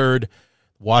Giants at 3rd,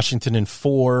 Washington in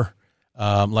 4,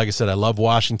 Like I said, I love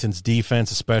Washington's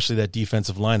defense, especially that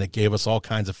defensive line that gave us all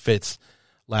kinds of fits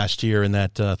last year in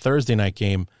that Thursday night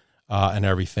game and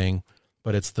everything.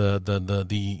 But it's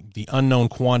the unknown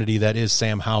quantity that is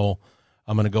Sam Howell.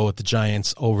 I'm going to go with the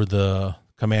Giants over the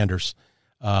Commanders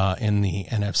in the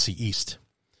NFC East.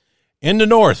 In the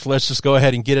North, let's just go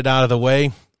ahead and get it out of the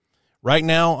way. Right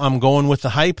now, I'm going with the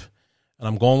hype, and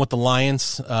I'm going with the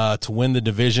Lions to win the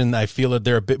division. I feel that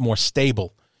they're a bit more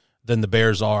stable than the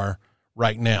Bears are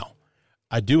right now.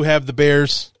 I do have the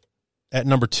Bears at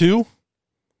number 2.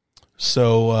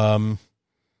 So,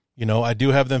 I do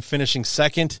have them finishing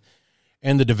second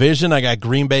in the division. I got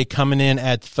Green Bay coming in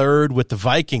at 3rd with the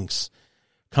Vikings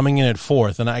coming in at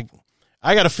 4th. And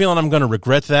I got a feeling I'm going to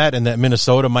regret that and that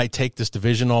Minnesota might take this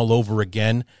division all over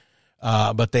again.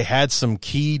 But they had some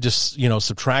key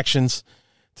subtractions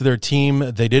to their team.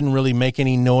 They didn't really make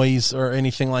any noise or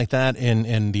anything like that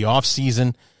in the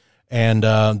offseason. And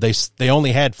they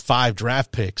only had 5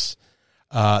 draft picks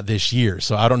this year.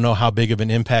 So I don't know how big of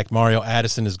an impact Mario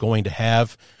Addison is going to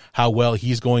have, how well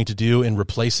he's going to do in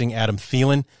replacing Adam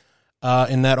Thielen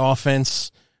in that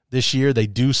offense this year. They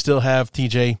do still have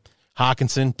TJ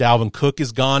Hawkinson. Dalvin Cook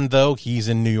is gone, though. He's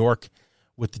in New York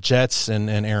with the Jets and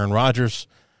Aaron Rodgers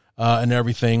and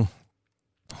everything.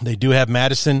 They do have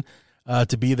Madison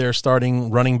to be their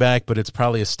starting running back, but it's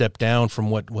probably a step down from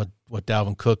what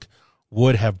Dalvin Cook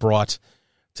would have brought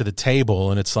to the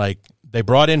table. And it's like they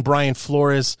brought in Brian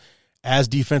Flores as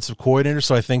defensive coordinator,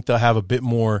 so I think they'll have a bit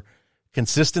more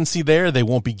consistency there. They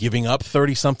won't be giving up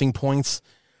 30-something points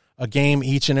a game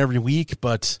each and every week,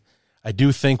 but I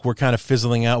do think we're kind of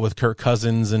fizzling out with Kirk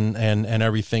Cousins and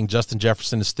everything. Justin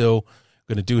Jefferson is still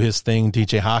going to do his thing.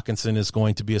 DJ Hawkinson is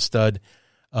going to be a stud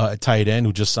at tight end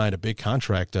who just signed a big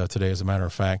contract today, as a matter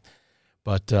of fact.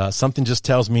 But something just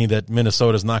tells me that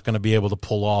Minnesota's not going to be able to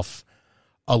pull off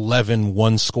 11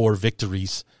 one-score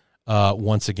victories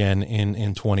once again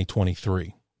in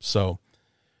 2023. So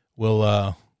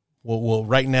we'll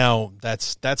right now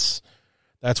that's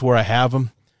where I have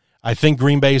them. I think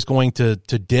Green Bay is going to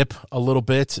dip a little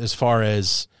bit as far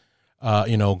as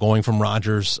going from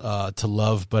Rodgers to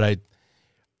Love, but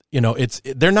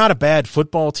they're not a bad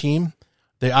football team.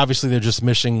 They're just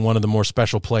missing one of the more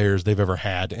special players they've ever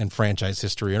had in franchise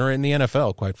history or in the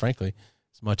NFL, quite frankly,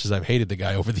 as much as I've hated the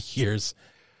guy over the years.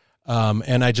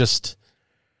 And I just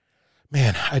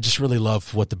really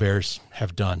love what the Bears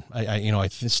have done. I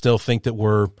still think that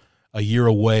we're a year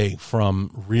away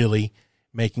from really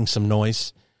making some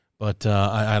noise, but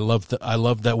I love that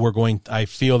I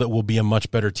feel that we'll be a much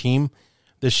better team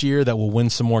this year, that will win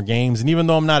some more games. And even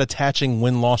though I'm not attaching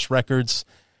win-loss records,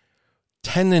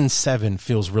 10-7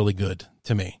 feels really good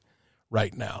to me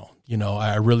right now.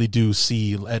 I really do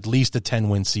see at least a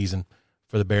 10-win season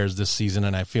for the Bears this season,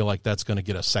 and I feel like that's going to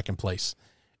get us second place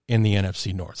in the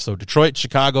NFC North. So Detroit,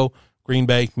 Chicago, Green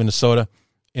Bay, Minnesota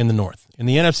in the North. In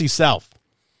the NFC South,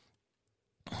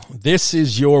 this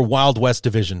is your Wild West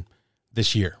division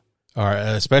this year, or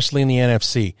especially in the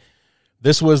NFC.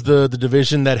 This was the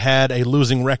division that had a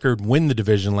losing record win the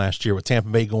division last year, with Tampa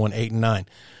Bay going 8-9.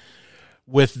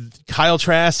 With Kyle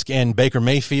Trask and Baker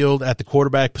Mayfield at the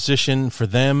quarterback position for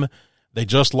them, they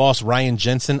just lost Ryan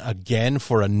Jensen again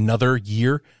for another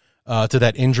year to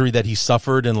that injury that he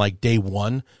suffered in day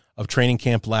 1 of training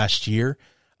camp last year.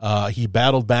 He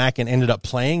battled back and ended up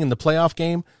playing in the playoff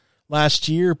game last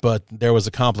year, but there was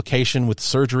a complication with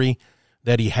surgery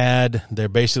that he had. They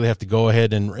basically have to go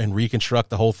ahead and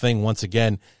reconstruct the whole thing once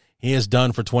again. He is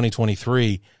done for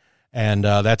 2023, and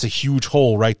that's a huge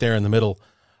hole right there in the middle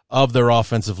of their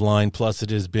offensive line. Plus, it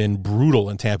has been brutal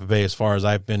in Tampa Bay as far as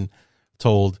I've been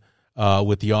told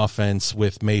with the offense,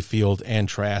 with Mayfield and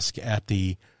Trask at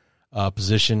the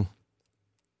position.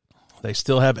 They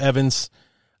still have Evans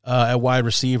at wide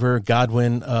receiver,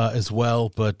 Godwin as well,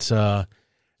 but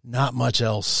not much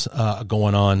else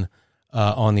going on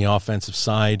the offensive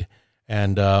side.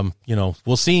 And,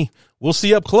 we'll see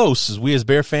up close as we as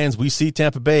Bear fans, we see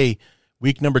Tampa Bay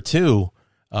week number 2.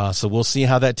 So we'll see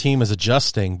how that team is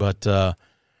adjusting, but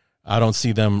I don't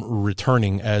see them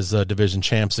returning as division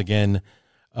champs again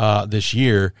this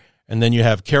year. And then you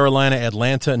have Carolina,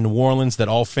 Atlanta, and New Orleans that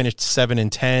all finished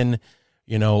 7-10.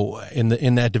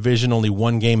 In that division, only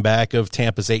one game back of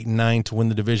Tampa's 8-9 to win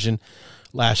the division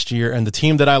last year. And the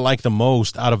team that I like the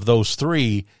most out of those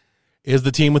 3 is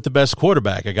the team with the best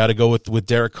quarterback. I got to go with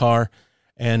Derek Carr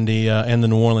and the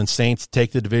New Orleans Saints to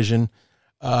take the division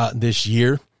this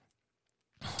year.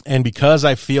 And because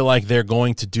I feel like they're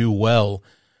going to do well,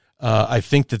 I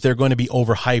think that they're going to be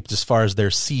overhyped as far as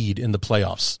their seed in the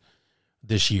playoffs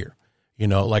this year.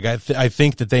 I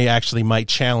think that they actually might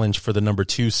challenge for the number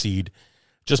 2 seed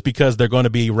just because they're going to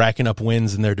be racking up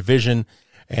wins in their division.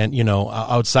 And,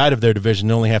 outside of their division,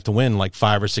 they only have to win like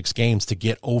 5 or 6 games to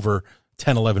get over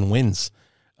 10, 11 wins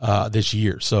this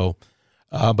year. So,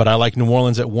 but I like New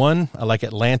Orleans at 1. I like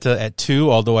Atlanta at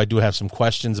 2, although I do have some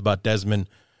questions about Desmond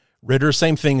Ridder.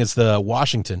 Same thing as the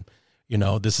Washington.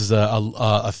 This is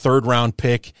a third-round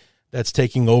pick that's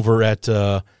taking over at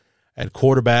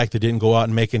quarterback. They didn't go out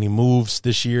and make any moves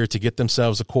this year to get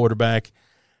themselves a quarterback.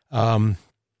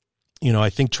 I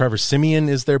think Trevor Siemian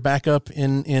is their backup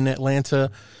in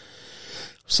Atlanta.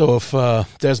 So if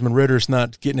Desmond Ridder's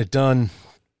not getting it done,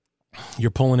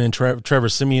 you're pulling in Trevor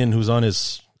Siemian, who's on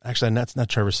his – actually, that's not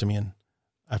Trevor Siemian.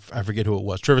 I forget who it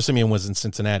was. Trevor Siemian was in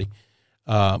Cincinnati,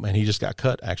 and he just got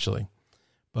cut, actually.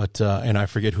 But and I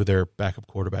forget who their backup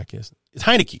quarterback is. It's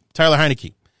Heineke, Tyler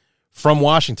Heineke, from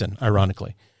Washington,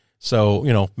 ironically.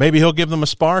 So, maybe he'll give them a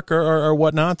spark or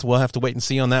whatnot. We'll have to wait and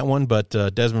see on that one. But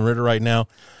Desmond Ridder right now,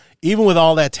 even with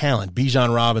all that talent,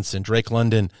 Bijan Robinson, Drake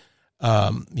London,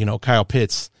 Kyle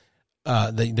Pitts,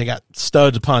 they got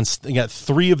studs upon – they got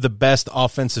 3 of the best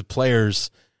offensive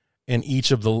players in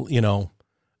each of the,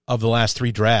 of the last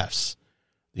 3 drafts.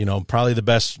 Probably the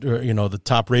best, the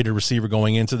top-rated receiver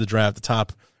going into the draft, the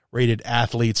top-rated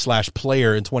athlete /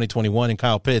 player in 2021 in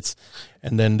Kyle Pitts,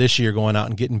 and then this year going out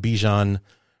and getting Bijan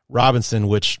Robinson,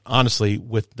 which honestly,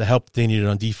 with the help they needed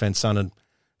on defense,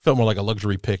 felt more like a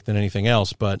luxury pick than anything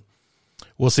else. But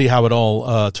we'll see how it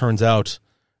all turns out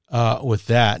with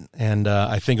that, and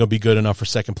I think it'll be good enough for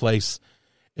second place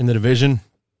in the division.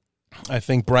 I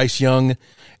think Bryce Young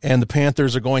and the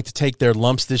Panthers are going to take their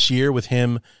lumps this year with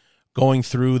him going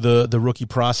through the rookie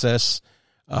process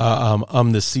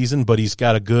this season, but he's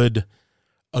got a good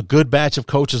batch of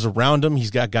coaches around him.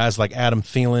 He's got guys like Adam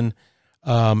Thielen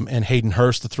and Hayden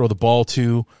Hurst to throw the ball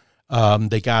to.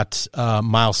 They got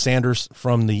Miles Sanders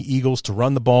from the Eagles to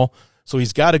run the ball. So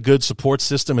he's got a good support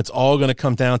system. It's all going to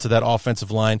come down to that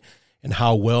offensive line and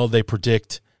how well they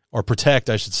protect,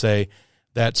 I should say,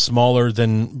 that smaller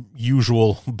than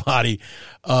usual body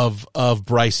of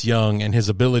Bryce Young and his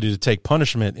ability to take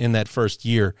punishment in that first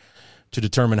year to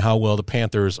determine how well the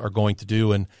Panthers are going to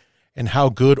do and how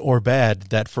good or bad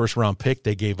that first round pick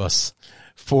they gave us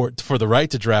for the right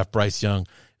to draft Bryce Young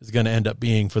is going to end up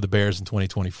being for the Bears in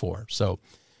 2024. So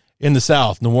in the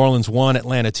South, New Orleans 1,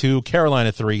 Atlanta 2,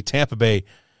 Carolina 3, Tampa Bay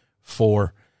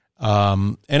 4.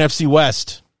 NFC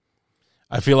West,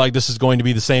 I feel like this is going to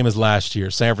be the same as last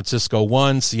year. San Francisco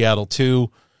 1, Seattle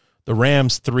 2, the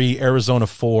Rams 3, Arizona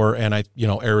 4, and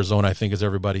Arizona I think is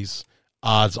everybody's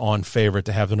odds-on favorite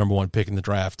to have the number 1 pick in the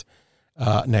draft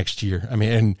next year. I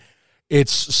mean, and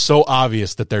it's so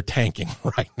obvious that they're tanking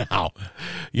right now.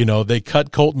 They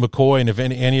cut Colt McCoy, and if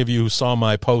any of you saw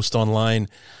my post online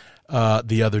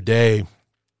the other day,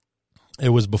 it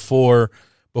was before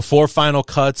final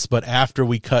cuts, but after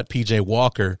we cut P.J.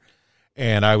 Walker.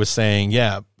 And I was saying,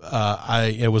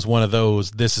 it was one of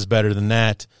those, this is better than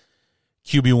that.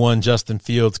 QB1, Justin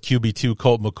Fields, QB2,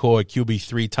 Colt McCoy,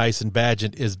 QB3, Tyson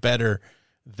Bagent is better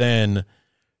than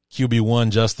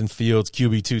QB1, Justin Fields,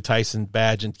 QB2, Tyson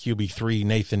Bagent, QB3,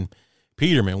 Nathan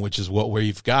Peterman, which is what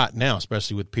we've got now,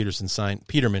 especially with Peterman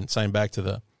signed back to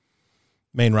the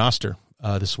main roster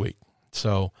this week.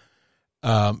 So,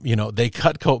 they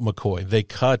cut Colt McCoy. They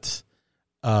cut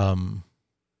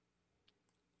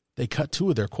 2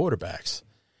 of their quarterbacks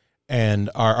and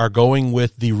are going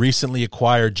with the recently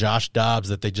acquired Josh Dobbs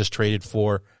that they just traded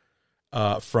for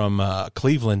from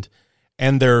Cleveland,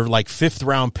 and their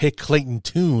 5th-round pick Clayton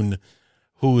Tune,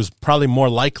 who is probably more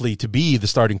likely to be the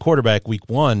starting quarterback week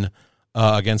 1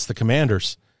 against the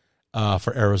Commanders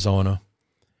for Arizona.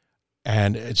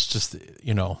 And it's just,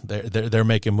 they're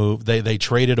making a move. They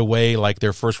traded away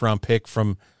their first-round pick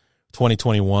from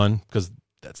 2021 because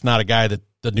that's not a guy that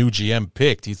the new GM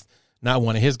picked. He's not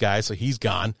one of his guys, so he's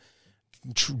gone.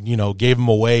 Gave him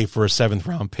away for a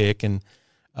 7th-round pick and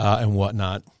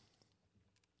whatnot.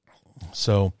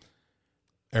 So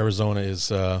Arizona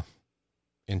is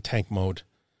in tank mode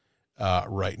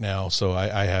right now. So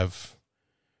I have,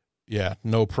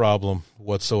 no problem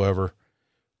whatsoever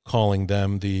calling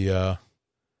them the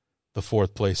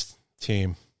 4th-place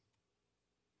team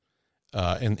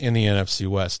in the NFC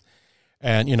West.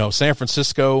 And, San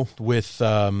Francisco with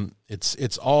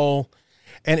it's all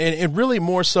and it really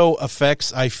more so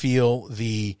affects, I feel,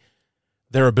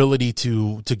 their ability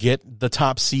to get the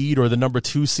top seed or the number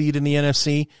 2 seed in the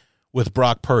NFC with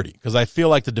Brock Purdy, because I feel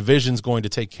like the division's going to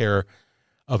take care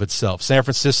of itself. San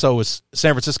Francisco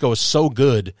is so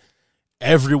good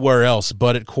everywhere else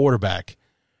but at quarterback,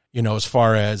 as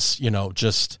far as,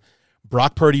 just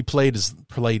Brock Purdy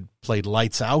played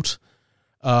lights out.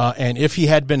 And if he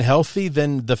had been healthy,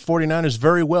 then the 49ers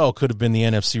very well could have been the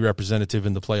NFC representative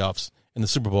in the playoffs in the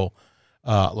Super Bowl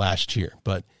last year.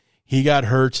 But he got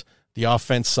hurt. The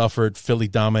offense suffered. Philly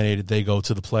dominated. They go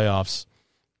to the playoffs.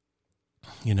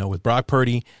 With Brock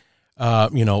Purdy,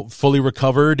 fully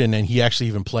recovered, and then he actually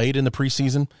even played in the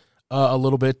preseason a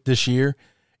little bit this year.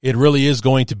 It really is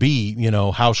going to be,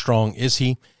 how strong is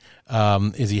he?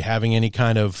 Is he having any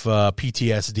kind of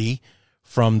PTSD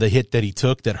from the hit that he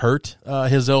took that hurt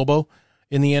his elbow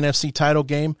in the NFC title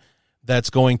game? That's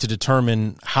going to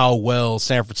determine how well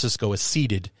San Francisco is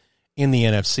seated in the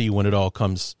NFC when it all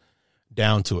comes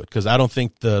down to it. Because I don't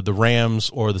think the Rams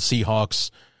or the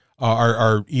Seahawks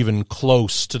are even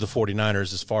close to the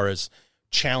 49ers as far as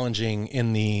challenging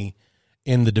in the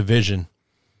division.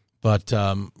 But,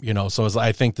 so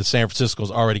I think the San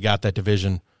Francisco's already got that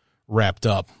division wrapped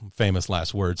up, famous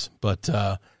last words. But,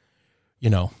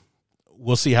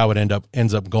 we'll see how it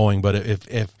ends up going. But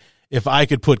if I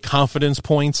could put confidence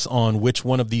points on which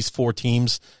one of these four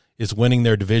teams is winning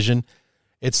their division,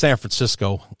 it's San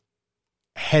Francisco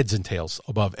heads and tails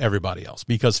above everybody else.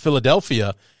 Because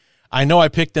Philadelphia, I know I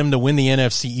picked them to win the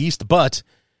NFC East, but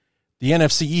the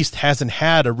NFC East hasn't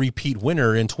had a repeat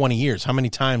winner in 20 years. How many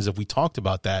times have we talked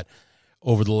about that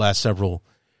over the last several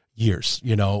years?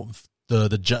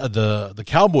 The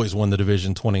Cowboys won the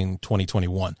division in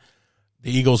 2021.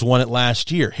 The Eagles won it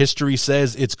last year. History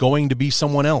says it's going to be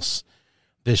someone else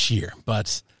this year.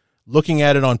 But looking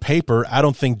at it on paper, I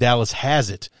don't think Dallas has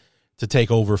it to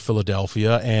take over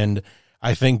Philadelphia. And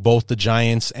I think both the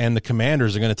Giants and the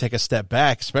Commanders are going to take a step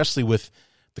back, especially with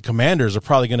the Commanders are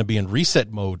probably going to be in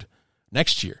reset mode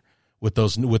next year with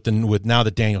now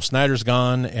that Daniel Snyder's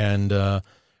gone. And,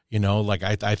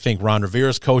 I think Ron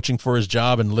Rivera's coaching for his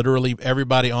job, and literally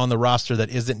everybody on the roster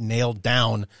that isn't nailed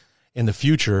down in the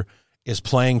future is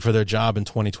playing for their job in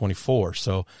 2024.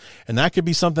 So, and that could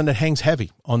be something that hangs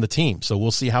heavy on the team. So we'll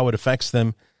see how it affects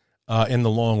them in the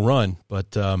long run.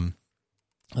 But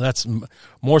that's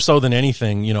more so than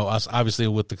anything, us obviously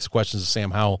with the questions of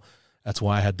Sam Howell, that's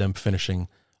why I had them finishing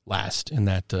last in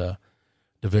that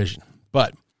division.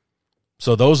 But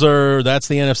so that's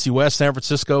the NFC West: San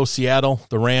Francisco, Seattle,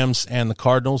 the Rams, and the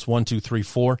Cardinals. 1, 2, 3,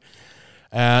 4.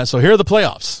 So here are the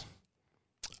playoffs.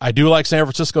 I do like San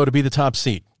Francisco to be the top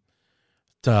seed.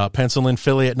 Pencil in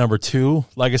Philly at number 2.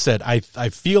 Like I said, I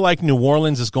feel like New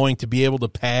Orleans is going to be able to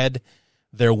pad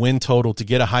their win total to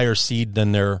get a higher seed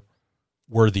than they're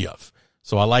worthy of.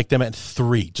 So I like them at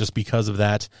 3 just because of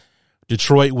that.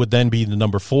 Detroit would then be the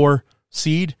number 4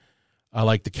 seed. I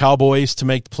like the Cowboys to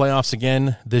make the playoffs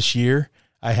again this year.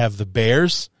 I have the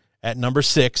Bears at number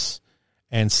 6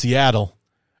 and Seattle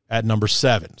at number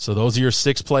 7. So those are your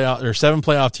 7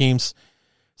 playoff teams: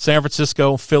 San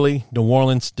Francisco, Philly, New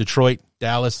Orleans, Detroit,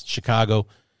 Dallas, Chicago,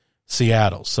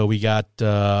 Seattle. So we got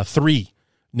 3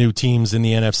 new teams in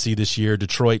the NFC this year: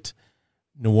 Detroit,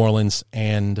 New Orleans,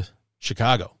 and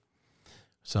Chicago.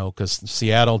 So because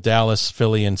Seattle, Dallas,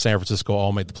 Philly, and San Francisco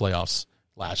all made the playoffs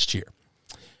last year.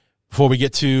 Before we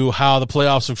get to how the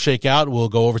playoffs will shake out, we'll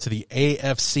go over to the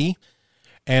AFC.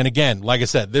 And again, like I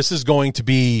said, this is going to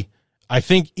be, I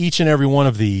think each and every one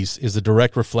of these is a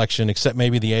direct reflection, except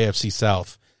maybe the AFC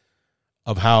South,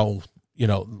 of how,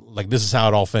 this is how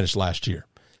it all finished last year.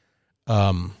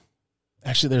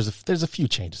 Actually, there's a few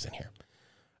changes in here.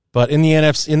 But in the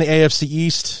AFC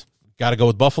East, got to go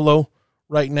with Buffalo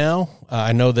right now.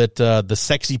 I know that the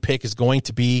sexy pick is going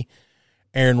to be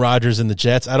Aaron Rodgers and the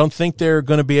Jets. I don't think they're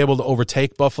going to be able to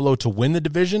overtake Buffalo to win the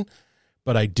division,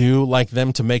 but I do like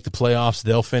them to make the playoffs.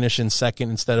 They'll finish in second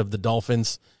instead of the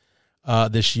Dolphins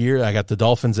this year. I got the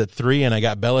Dolphins at 3, and I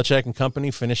got Belichick and company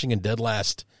finishing in dead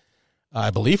last,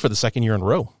 I believe, for the second year in a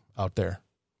row out there.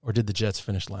 Or did the Jets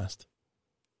finish last?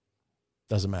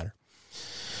 Doesn't matter.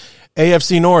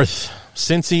 AFC North,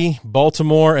 Cincy,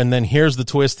 Baltimore, and then here's the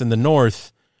twist in the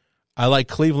North. I like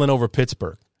Cleveland over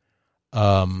Pittsburgh.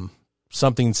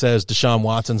 Something says Deshaun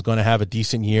Watson's going to have a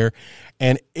decent year.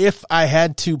 And if I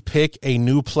had to pick a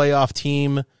new playoff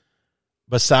team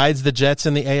besides the Jets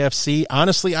in the AFC,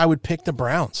 honestly, I would pick the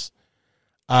Browns.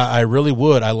 I really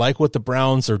would. I like what the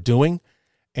Browns are doing.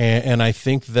 And I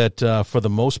think that for the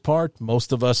most part,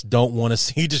 most of us don't want to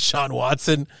see Deshaun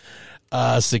Watson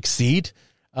succeed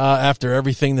after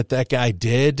everything that guy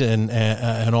did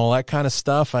and all that kind of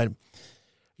stuff.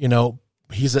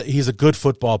 He's a good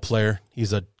football player.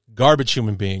 He's a garbage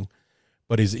human being,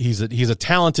 but he's a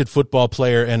talented football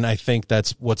player, and I think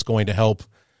that's what's going to help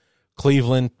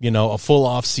Cleveland. A full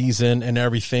off season and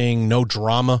everything, no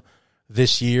drama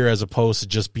this year as opposed to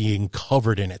just being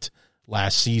covered in it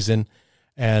last season.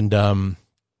 And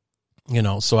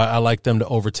So I like them to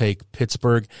overtake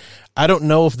Pittsburgh. I don't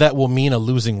know if that will mean a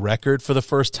losing record for the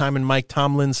first time in Mike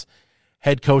Tomlin's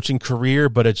head coaching career,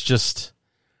 but it's just,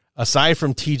 aside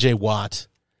from TJ Watt,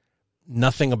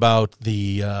 nothing about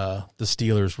the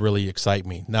Steelers really excite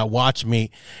me. Now watch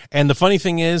me. And the funny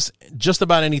thing is, just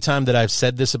about any time that I've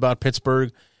said this about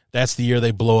Pittsburgh, that's the year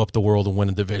they blow up the world and win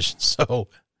a division. So,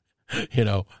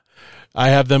 I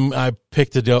have them. I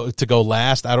picked to go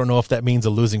last. I don't know if that means a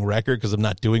losing record because I'm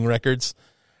not doing records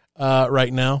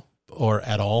right now or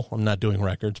at all. I'm not doing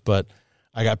records, but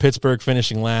I got Pittsburgh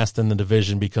finishing last in the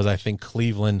division because I think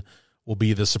Cleveland will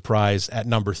be the surprise at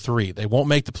number 3. They won't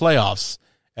make the playoffs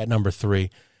at number 3,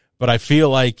 but I feel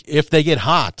like if they get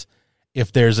hot,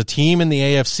 if there's a team in the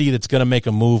AFC that's going to make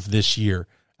a move this year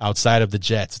outside of the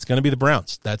Jets, it's going to be the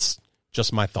Browns. That's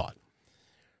just my thought.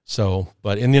 So,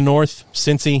 but in the North,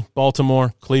 Cincy,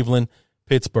 Baltimore, Cleveland,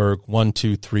 Pittsburgh, 1,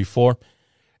 2, 3, 4.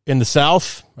 In the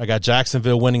South, I got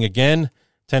Jacksonville winning again,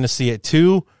 Tennessee at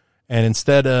 2, and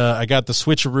instead I got the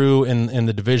switcheroo in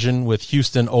the division with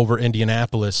Houston over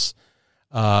Indianapolis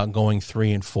going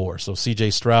 3 and 4. So C.J.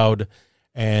 Stroud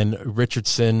and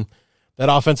Richardson, that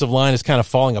offensive line is kind of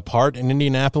falling apart in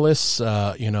Indianapolis,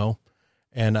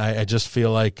 and I just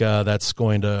feel like that's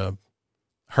going to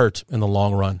hurt in the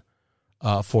long run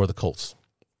for the Colts.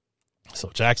 So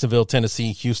Jacksonville,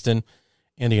 Tennessee, Houston,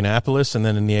 Indianapolis, and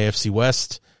then in the AFC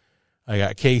West, I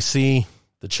got KC,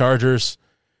 the Chargers,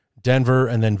 Denver,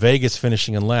 and then Vegas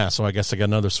finishing in last. So I guess I got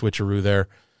another switcheroo there.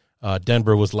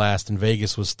 Denver was last and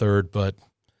Vegas was third, but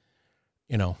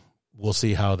we'll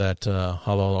see how that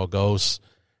all goes.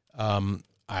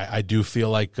 I do feel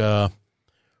like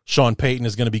Sean Payton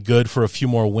is going to be good for a few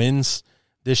more wins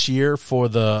this year for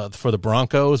the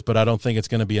Broncos, but I don't think it's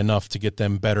going to be enough to get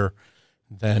them better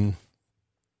than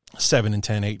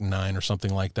 7-10, 8-9, or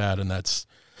something like that, and that's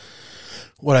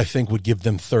what I think would give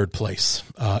them third place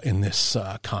in this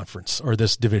conference or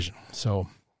this division. So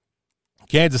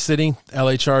Kansas City,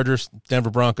 LA Chargers,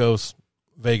 Denver Broncos,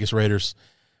 Vegas Raiders,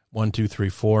 1, 2, 3,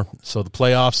 4. So the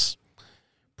playoffs,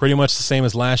 pretty much the same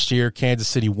as last year. Kansas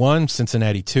City 1,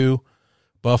 Cincinnati 2,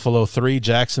 Buffalo 3,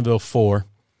 Jacksonville 4.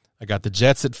 I got the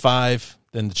Jets at 5,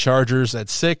 then the Chargers at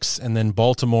 6, and then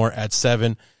Baltimore at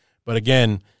 7. But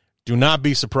again, do not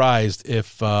be surprised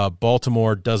if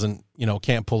Baltimore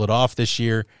can't pull it off this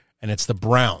year, and it's the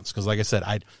Browns. Because like I said,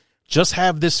 I just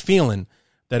have this feeling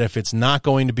that if it's not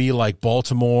going to be like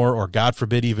Baltimore or, God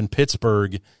forbid, even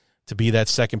Pittsburgh to be that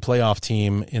second playoff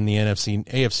team in the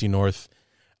AFC North,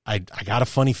 I got a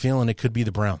funny feeling it could be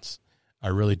the Browns. I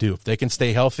really do. If they can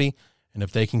stay healthy and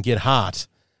if they can get hot,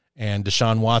 and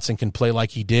Deshaun Watson can play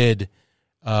like he did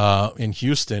in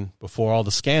Houston before all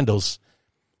the scandals,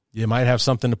 you might have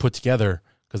something to put together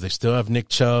because they still have Nick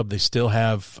Chubb. They still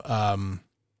have, the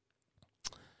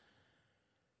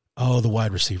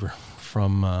wide receiver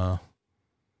from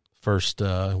first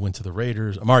went to the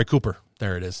Raiders, Amari Cooper.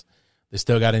 There it is. They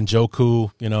still got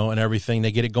Njoku, and everything.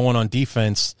 They get it going on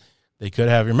defense. They could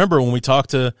have. Remember when we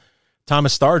talked to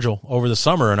Thomas Stargell over the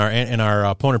summer in our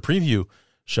opponent preview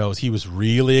shows, he was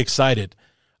really excited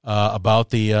about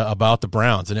the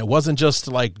Browns, and it wasn't just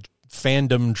like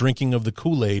fandom drinking of the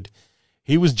Kool-Aid.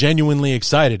 He was genuinely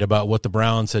excited about what the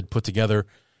Browns had put together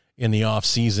in the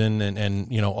offseason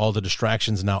and all the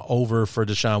distractions now over for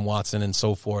Deshaun Watson and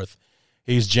so forth.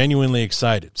 He's genuinely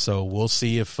excited. So we'll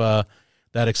see if that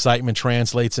excitement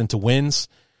translates into wins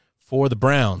for the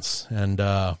Browns. And,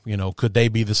 could they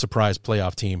be the surprise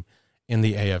playoff team in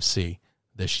the AFC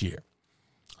this year?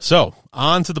 So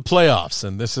on to the playoffs.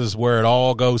 And this is where it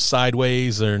all goes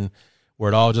sideways and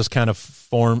where it all just kind of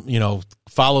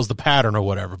follows the pattern or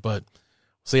whatever. But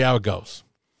see how it goes.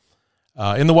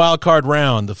 In the wild card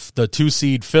round, the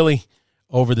 2-seed Philly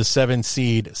over the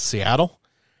 7-seed Seattle.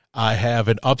 I have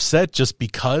an upset just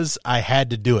because I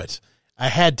had to do it. I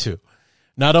had to.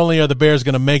 Not only are the Bears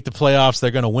going to make the playoffs,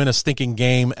 they're going to win a stinking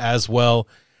game as well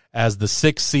as the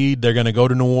 6th seed. They're going to go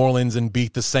to New Orleans and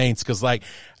beat the Saints because,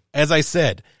 as I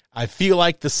said, I feel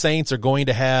like the Saints are going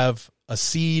to have a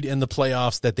seed in the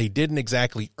playoffs that they didn't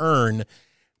exactly earn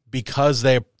because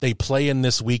they play in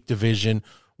this weak division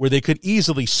where they could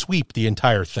easily sweep the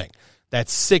entire thing.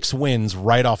 That's 6 wins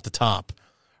right off the top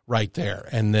right there.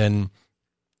 And then,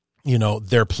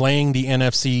 they're playing the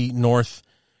NFC North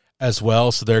as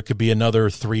well, so there could be another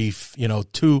 3,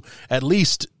 at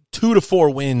least 2 to 4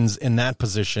 wins in that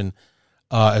position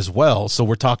as well. So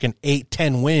we're talking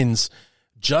 8-10 wins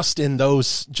just in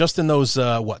those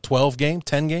 12 games,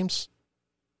 10 games?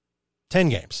 10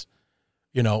 games.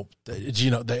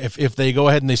 If they go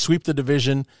ahead and they sweep the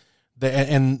division,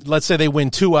 and let's say they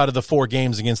win 2 out of the 4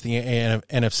 games against the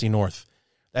NFC North,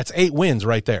 that's 8 wins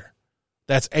right there.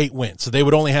 That's 8 wins. So they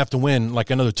would only have to win like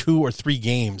another 2 or 3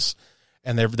 games,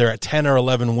 and they're at 10 or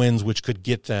 11 wins, which could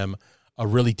get them a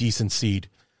really decent seed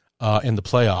in the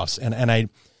playoffs. And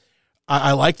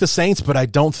I like the Saints, but I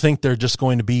don't think they're just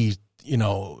going to be,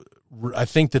 I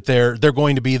think that they're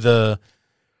going to be the,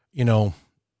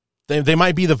 they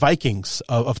might be the Vikings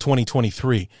of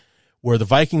 2023, where the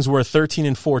Vikings were a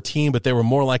 13-14, but they were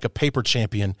more like a paper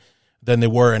champion than they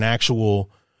were an actual.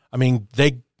 I mean,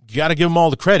 you got to give them all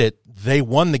the credit. They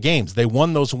won the games. They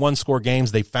won those one-score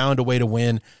games. They found a way to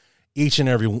win each and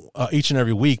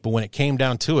every week. But when it came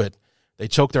down to it, they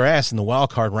choked their ass in the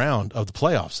wild card round of the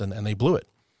playoffs, and they blew it.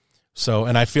 So,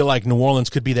 and I feel like New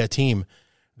Orleans could be that team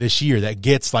this year that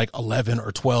gets like 11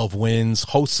 or 12 wins,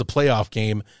 hosts a playoff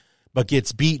game, but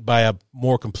gets beat by a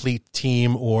more complete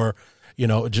team, or,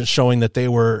 just showing that they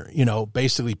were,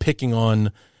 basically picking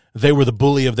on, they were the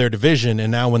bully of their division.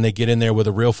 And now when they get in there with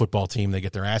a real football team, they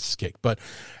get their asses kicked.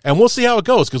 And we'll see how it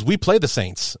goes, because we play the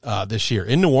Saints this year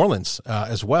in New Orleans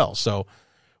as well. So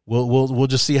we'll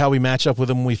just see how we match up with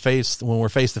them when we're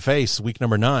face to face week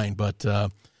number 9. But,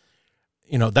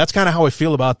 that's kind of how I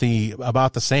feel about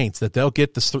the Saints, that they'll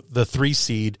get the 3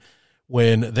 seed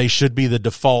when they should be the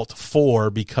default 4,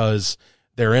 because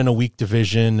they're in a weak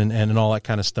division and all that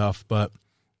kind of stuff. But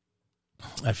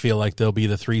I feel like they'll be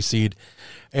the 3 seed.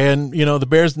 And, the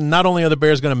Bears, not only are the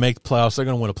Bears going to make the playoffs, they're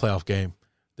going to win a playoff game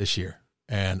this year.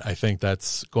 And I think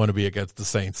that's going to be against the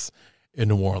Saints in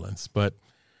New Orleans. But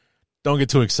don't get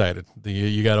too excited.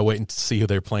 You got to wait and see who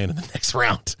they're playing in the next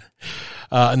round.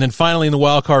 And then finally in the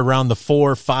wild card round, the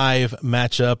 4-5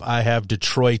 matchup, I have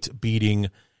Detroit beating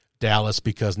Dallas,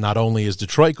 because not only is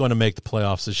Detroit going to make the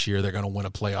playoffs this year, they're going to win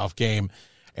a playoff game.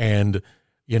 And,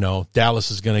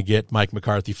 Dallas is going to get Mike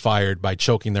McCarthy fired by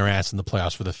choking their ass in the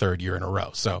playoffs for the 3rd year in a row.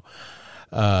 So,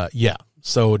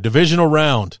 So divisional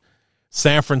round,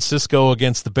 San Francisco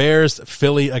against the Bears,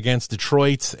 Philly against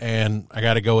Detroit, and I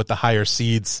got to go with the higher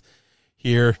seeds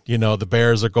here. The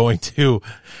Bears are going to,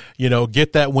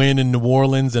 get that win in New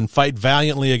Orleans and fight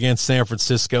valiantly against San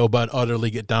Francisco, but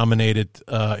utterly get dominated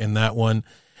in that one.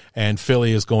 And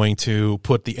Philly is going to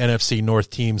put the NFC North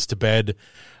teams to bed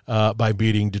by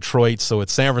beating Detroit. So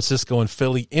it's San Francisco and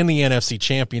Philly in the NFC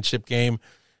Championship game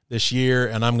this year,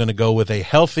 and I'm going to go with a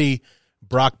healthy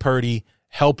Brock Purdy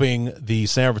helping the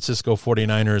San Francisco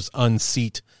 49ers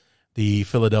unseat the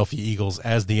Philadelphia Eagles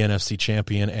as the NFC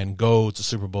champion and go to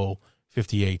Super Bowl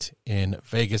 58 in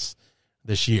Vegas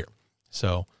this year.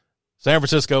 So San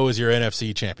Francisco is your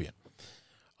NFC champion.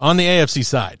 On the AFC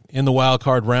side, in the wild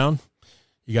card round,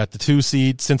 you got the 2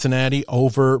 seed Cincinnati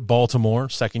over Baltimore,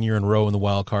 2nd year in a row in the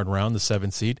wild card round, the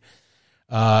 7 seed.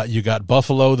 You got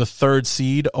Buffalo, the 3rd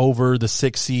seed, over the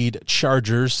 6 seed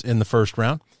Chargers in the first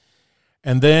round.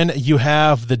 And then you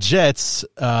have the Jets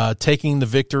taking the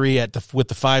victory with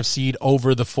the 5 seed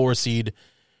over the 4 seed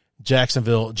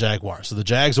Jacksonville Jaguars. So the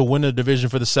Jags will win the division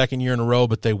for the 2nd year in a row,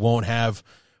 but they won't have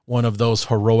one of those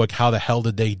heroic, how the hell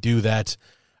did they do that,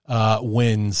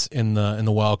 wins in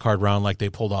the wild card round like they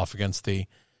pulled off against the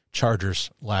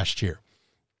Chargers last year.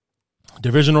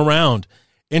 Divisional round,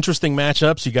 interesting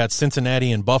matchups. You got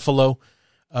Cincinnati and Buffalo.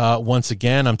 Once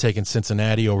again, I'm taking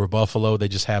Cincinnati over Buffalo. They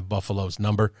just have Buffalo's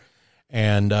number.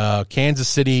 And Kansas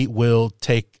City will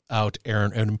take out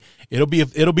Aaron. And it'll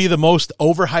be the most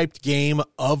overhyped game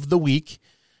of the week,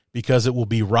 because it will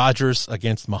be Rodgers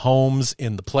against Mahomes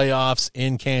in the playoffs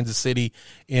in Kansas City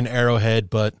in Arrowhead.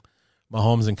 But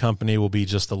Mahomes and company will be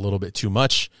just a little bit too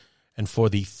much. And for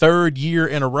the 3rd year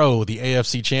in a row, the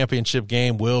AFC Championship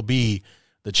game will be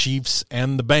the Chiefs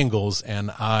and the Bengals,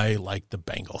 and I like the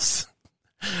Bengals.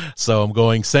 So I'm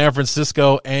going San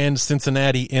Francisco and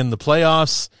Cincinnati in the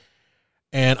playoffs.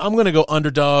 And I'm going to go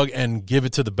underdog and give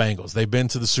it to the Bengals. They've been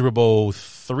to the Super Bowl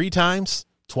 3 times,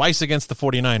 twice against the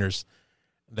 49ers.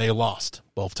 They lost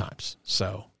both times.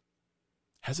 So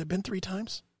has it been 3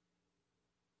 times?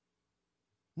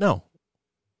 No.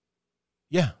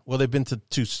 Yeah, well, they've been to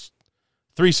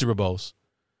 3 Super Bowls.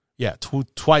 Yeah,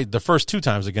 twice. The first 2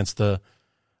 times against the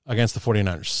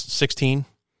 49ers. 16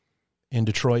 in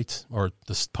Detroit, or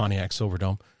the Pontiac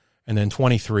Silverdome, and then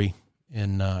 23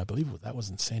 in, I believe that was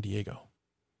in San Diego.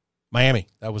 Miami.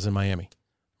 That was in Miami.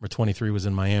 Number 23 was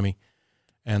in Miami,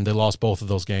 and they lost both of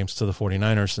those games to the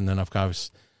 49ers. And then, of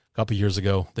course, a couple years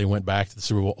ago, they went back to the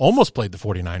Super Bowl, almost played the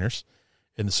 49ers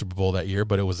in the Super Bowl that year,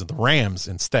 but it was the Rams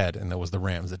instead, and it was the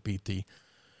Rams that beat the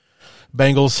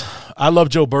Bengals. I love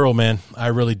Joe Burrow, man. I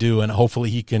really do, and hopefully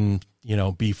he can,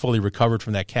 be fully recovered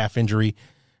from that calf injury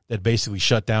that basically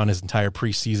shut down his entire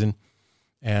preseason.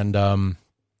 And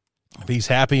if he's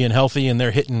happy and healthy and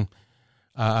they're hitting,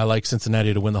 I like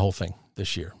Cincinnati to win the whole thing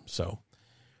this year. So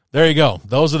there you go.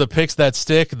 Those are the picks that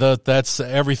stick. That's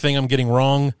everything I'm getting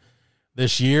wrong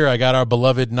this year. I got our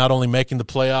beloved not only making the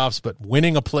playoffs, but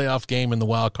winning a playoff game in the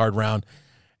wild card round,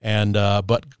 and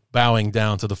but bowing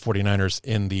down to the 49ers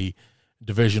in the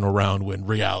divisional round when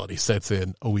reality sets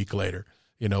in a week later.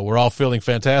 You know, we're all feeling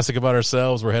fantastic about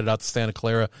ourselves. We're headed out to Santa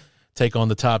Clara, take on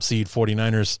the top seed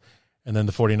 49ers, and then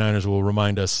the 49ers will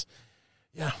remind us,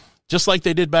 yeah, just like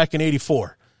they did back in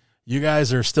 '84, you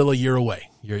guys are still a year away.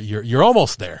 You're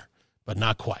almost there, but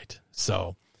not quite.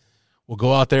 So we'll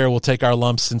go out there. We'll take our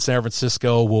lumps in San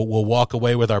Francisco. We'll walk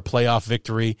away with our playoff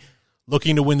victory,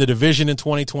 looking to win the division in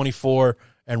 2024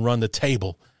 and run the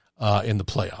table in the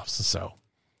playoffs. So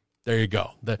there you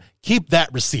go. Keep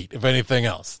that receipt, if anything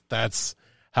else. That's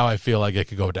how I feel like it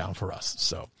could go down for us.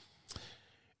 So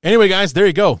anyway, guys, there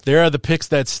you go. There are the picks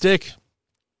that stick.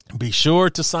 Be sure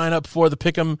to sign up for the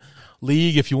Pick'em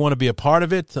League if you want to be a part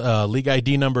of it. League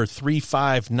ID number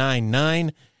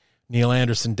 3599. Neil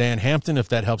Anderson, Dan Hampton, if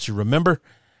that helps you remember.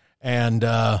 And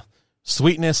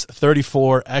Sweetness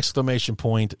 34 !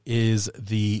 Is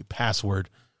the password.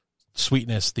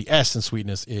 Sweetness, the S in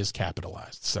Sweetness is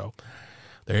capitalized. So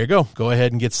there you go. Go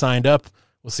ahead and get signed up.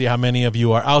 We'll see how many of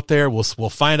you are out there. We'll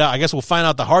find out. I guess we'll find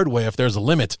out the hard way if there's a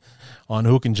limit on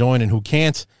who can join and who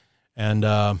can't. And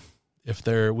if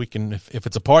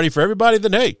it's a party for everybody,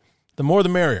 then hey, the more the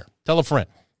merrier. Tell a friend.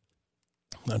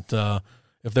 But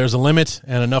if there's a limit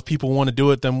and enough people want to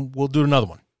do it, then we'll do another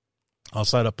one. I'll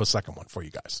set up a second one for you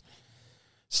guys.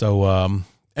 So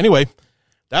anyway,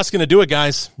 that's going to do it,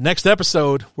 guys. Next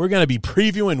episode, we're going to be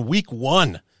previewing week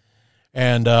 1.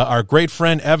 And our great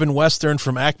friend Evan Western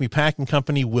from Acme Packing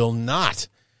Company will not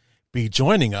be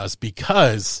joining us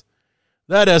because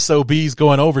that SOB's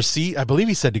going overseas. I believe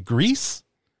he said to Greece.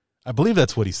 I believe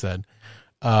that's what he said.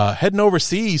 Heading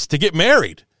overseas to get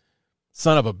married.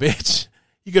 Son of a bitch.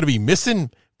 You going to be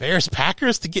missing Bears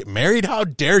Packers to get married? How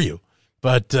dare you?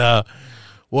 But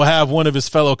we'll have one of his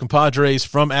fellow compadres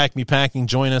from Acme Packing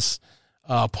join us.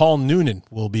 Paul Noonan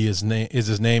will be his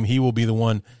name. He will be the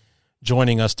one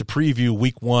joining us to preview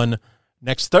week 1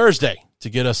 next Thursday to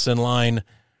get us in line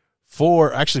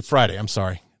for actually Friday. I'm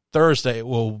sorry. Thursday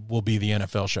will be the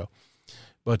NFL show,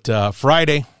 but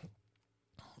Friday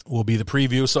will be the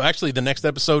preview. So actually the next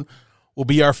episode will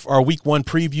be our week 1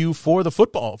 preview for the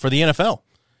NFL.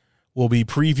 We'll be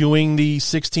previewing the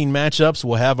 16 matchups.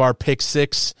 We'll have our pick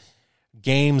 6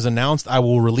 games announced. I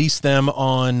will release them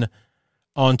on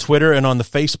Twitter and on the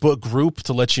Facebook group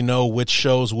to let you know which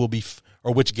shows will be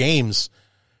or which games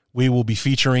we will be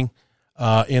featuring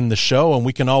in the show. And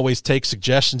we can always take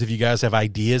suggestions if you guys have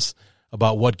ideas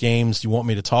about what games you want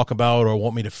me to talk about or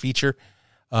want me to feature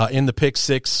in the Pick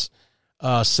 6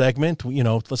 segment. You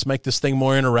know, let's make this thing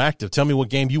more interactive. Tell me what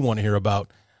game you want to hear about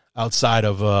outside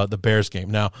of the Bears game.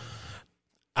 Now,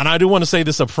 and I do want to say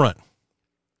this up front.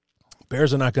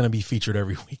 Bears are not going to be featured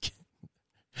every week.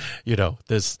 You know,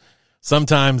 there's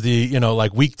sometimes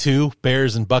like week 2,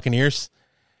 Bears and Buccaneers.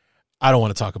 I don't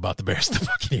want to talk about the Bears and the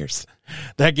Buccaneers.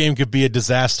 That game could be a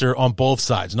disaster on both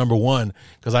sides. Number one,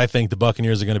 because I think the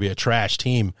Buccaneers are going to be a trash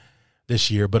team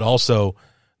this year, but also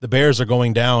the Bears are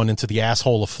going down into the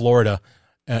asshole of Florida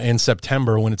in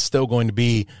September when it's still going to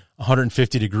be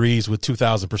 150 degrees with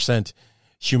 2,000%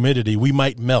 humidity. We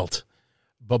might melt,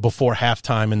 but before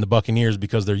halftime, and the Buccaneers,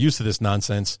 because they're used to this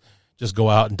nonsense, just go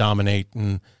out and dominate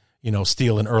and,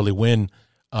 steal an early win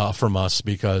from us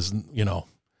because,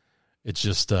 it's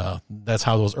just that's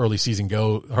how those early season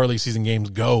games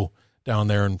go down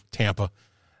there in Tampa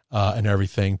and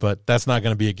everything. But that's not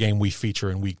going to be a game we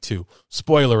feature in week 2.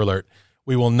 Spoiler alert: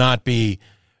 we will not be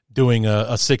doing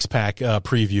a 6-pack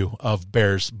preview of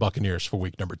Bears Buccaneers for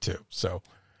week number 2. So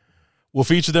we'll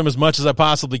feature them as much as I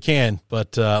possibly can,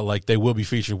 but they will be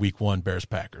featured week 1 Bears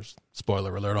Packers.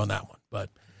 Spoiler alert on that one. But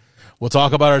we'll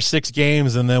talk about our 6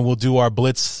 games, and then we'll do our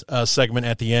Blitz segment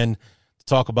at the end.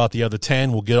 Talk about the other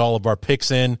 10. We'll get all of our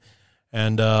picks in,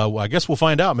 and I guess we'll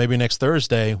find out maybe next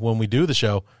Thursday when we do the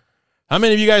show. How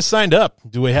many of you guys signed up?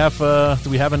 Do we have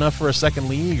enough for a second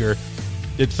league, or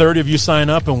did 30 of you sign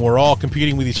up and we're all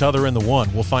competing with each other in the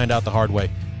one? We'll find out the hard way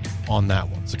on that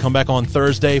one. So come back on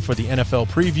Thursday for the NFL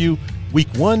preview week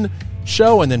 1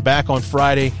 show, and then back on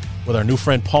Friday with our new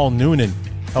friend Paul Noonan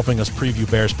helping us preview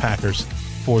Bears Packers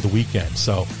for the weekend.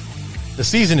 So the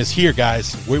season is here,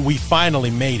 guys. We finally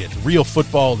made it. Real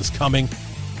football is coming,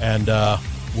 and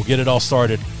we'll get it all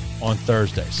started on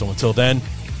Thursday. So until then,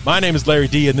 my name is Larry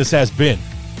D, and this has been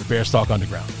the Bears Talk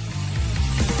Underground.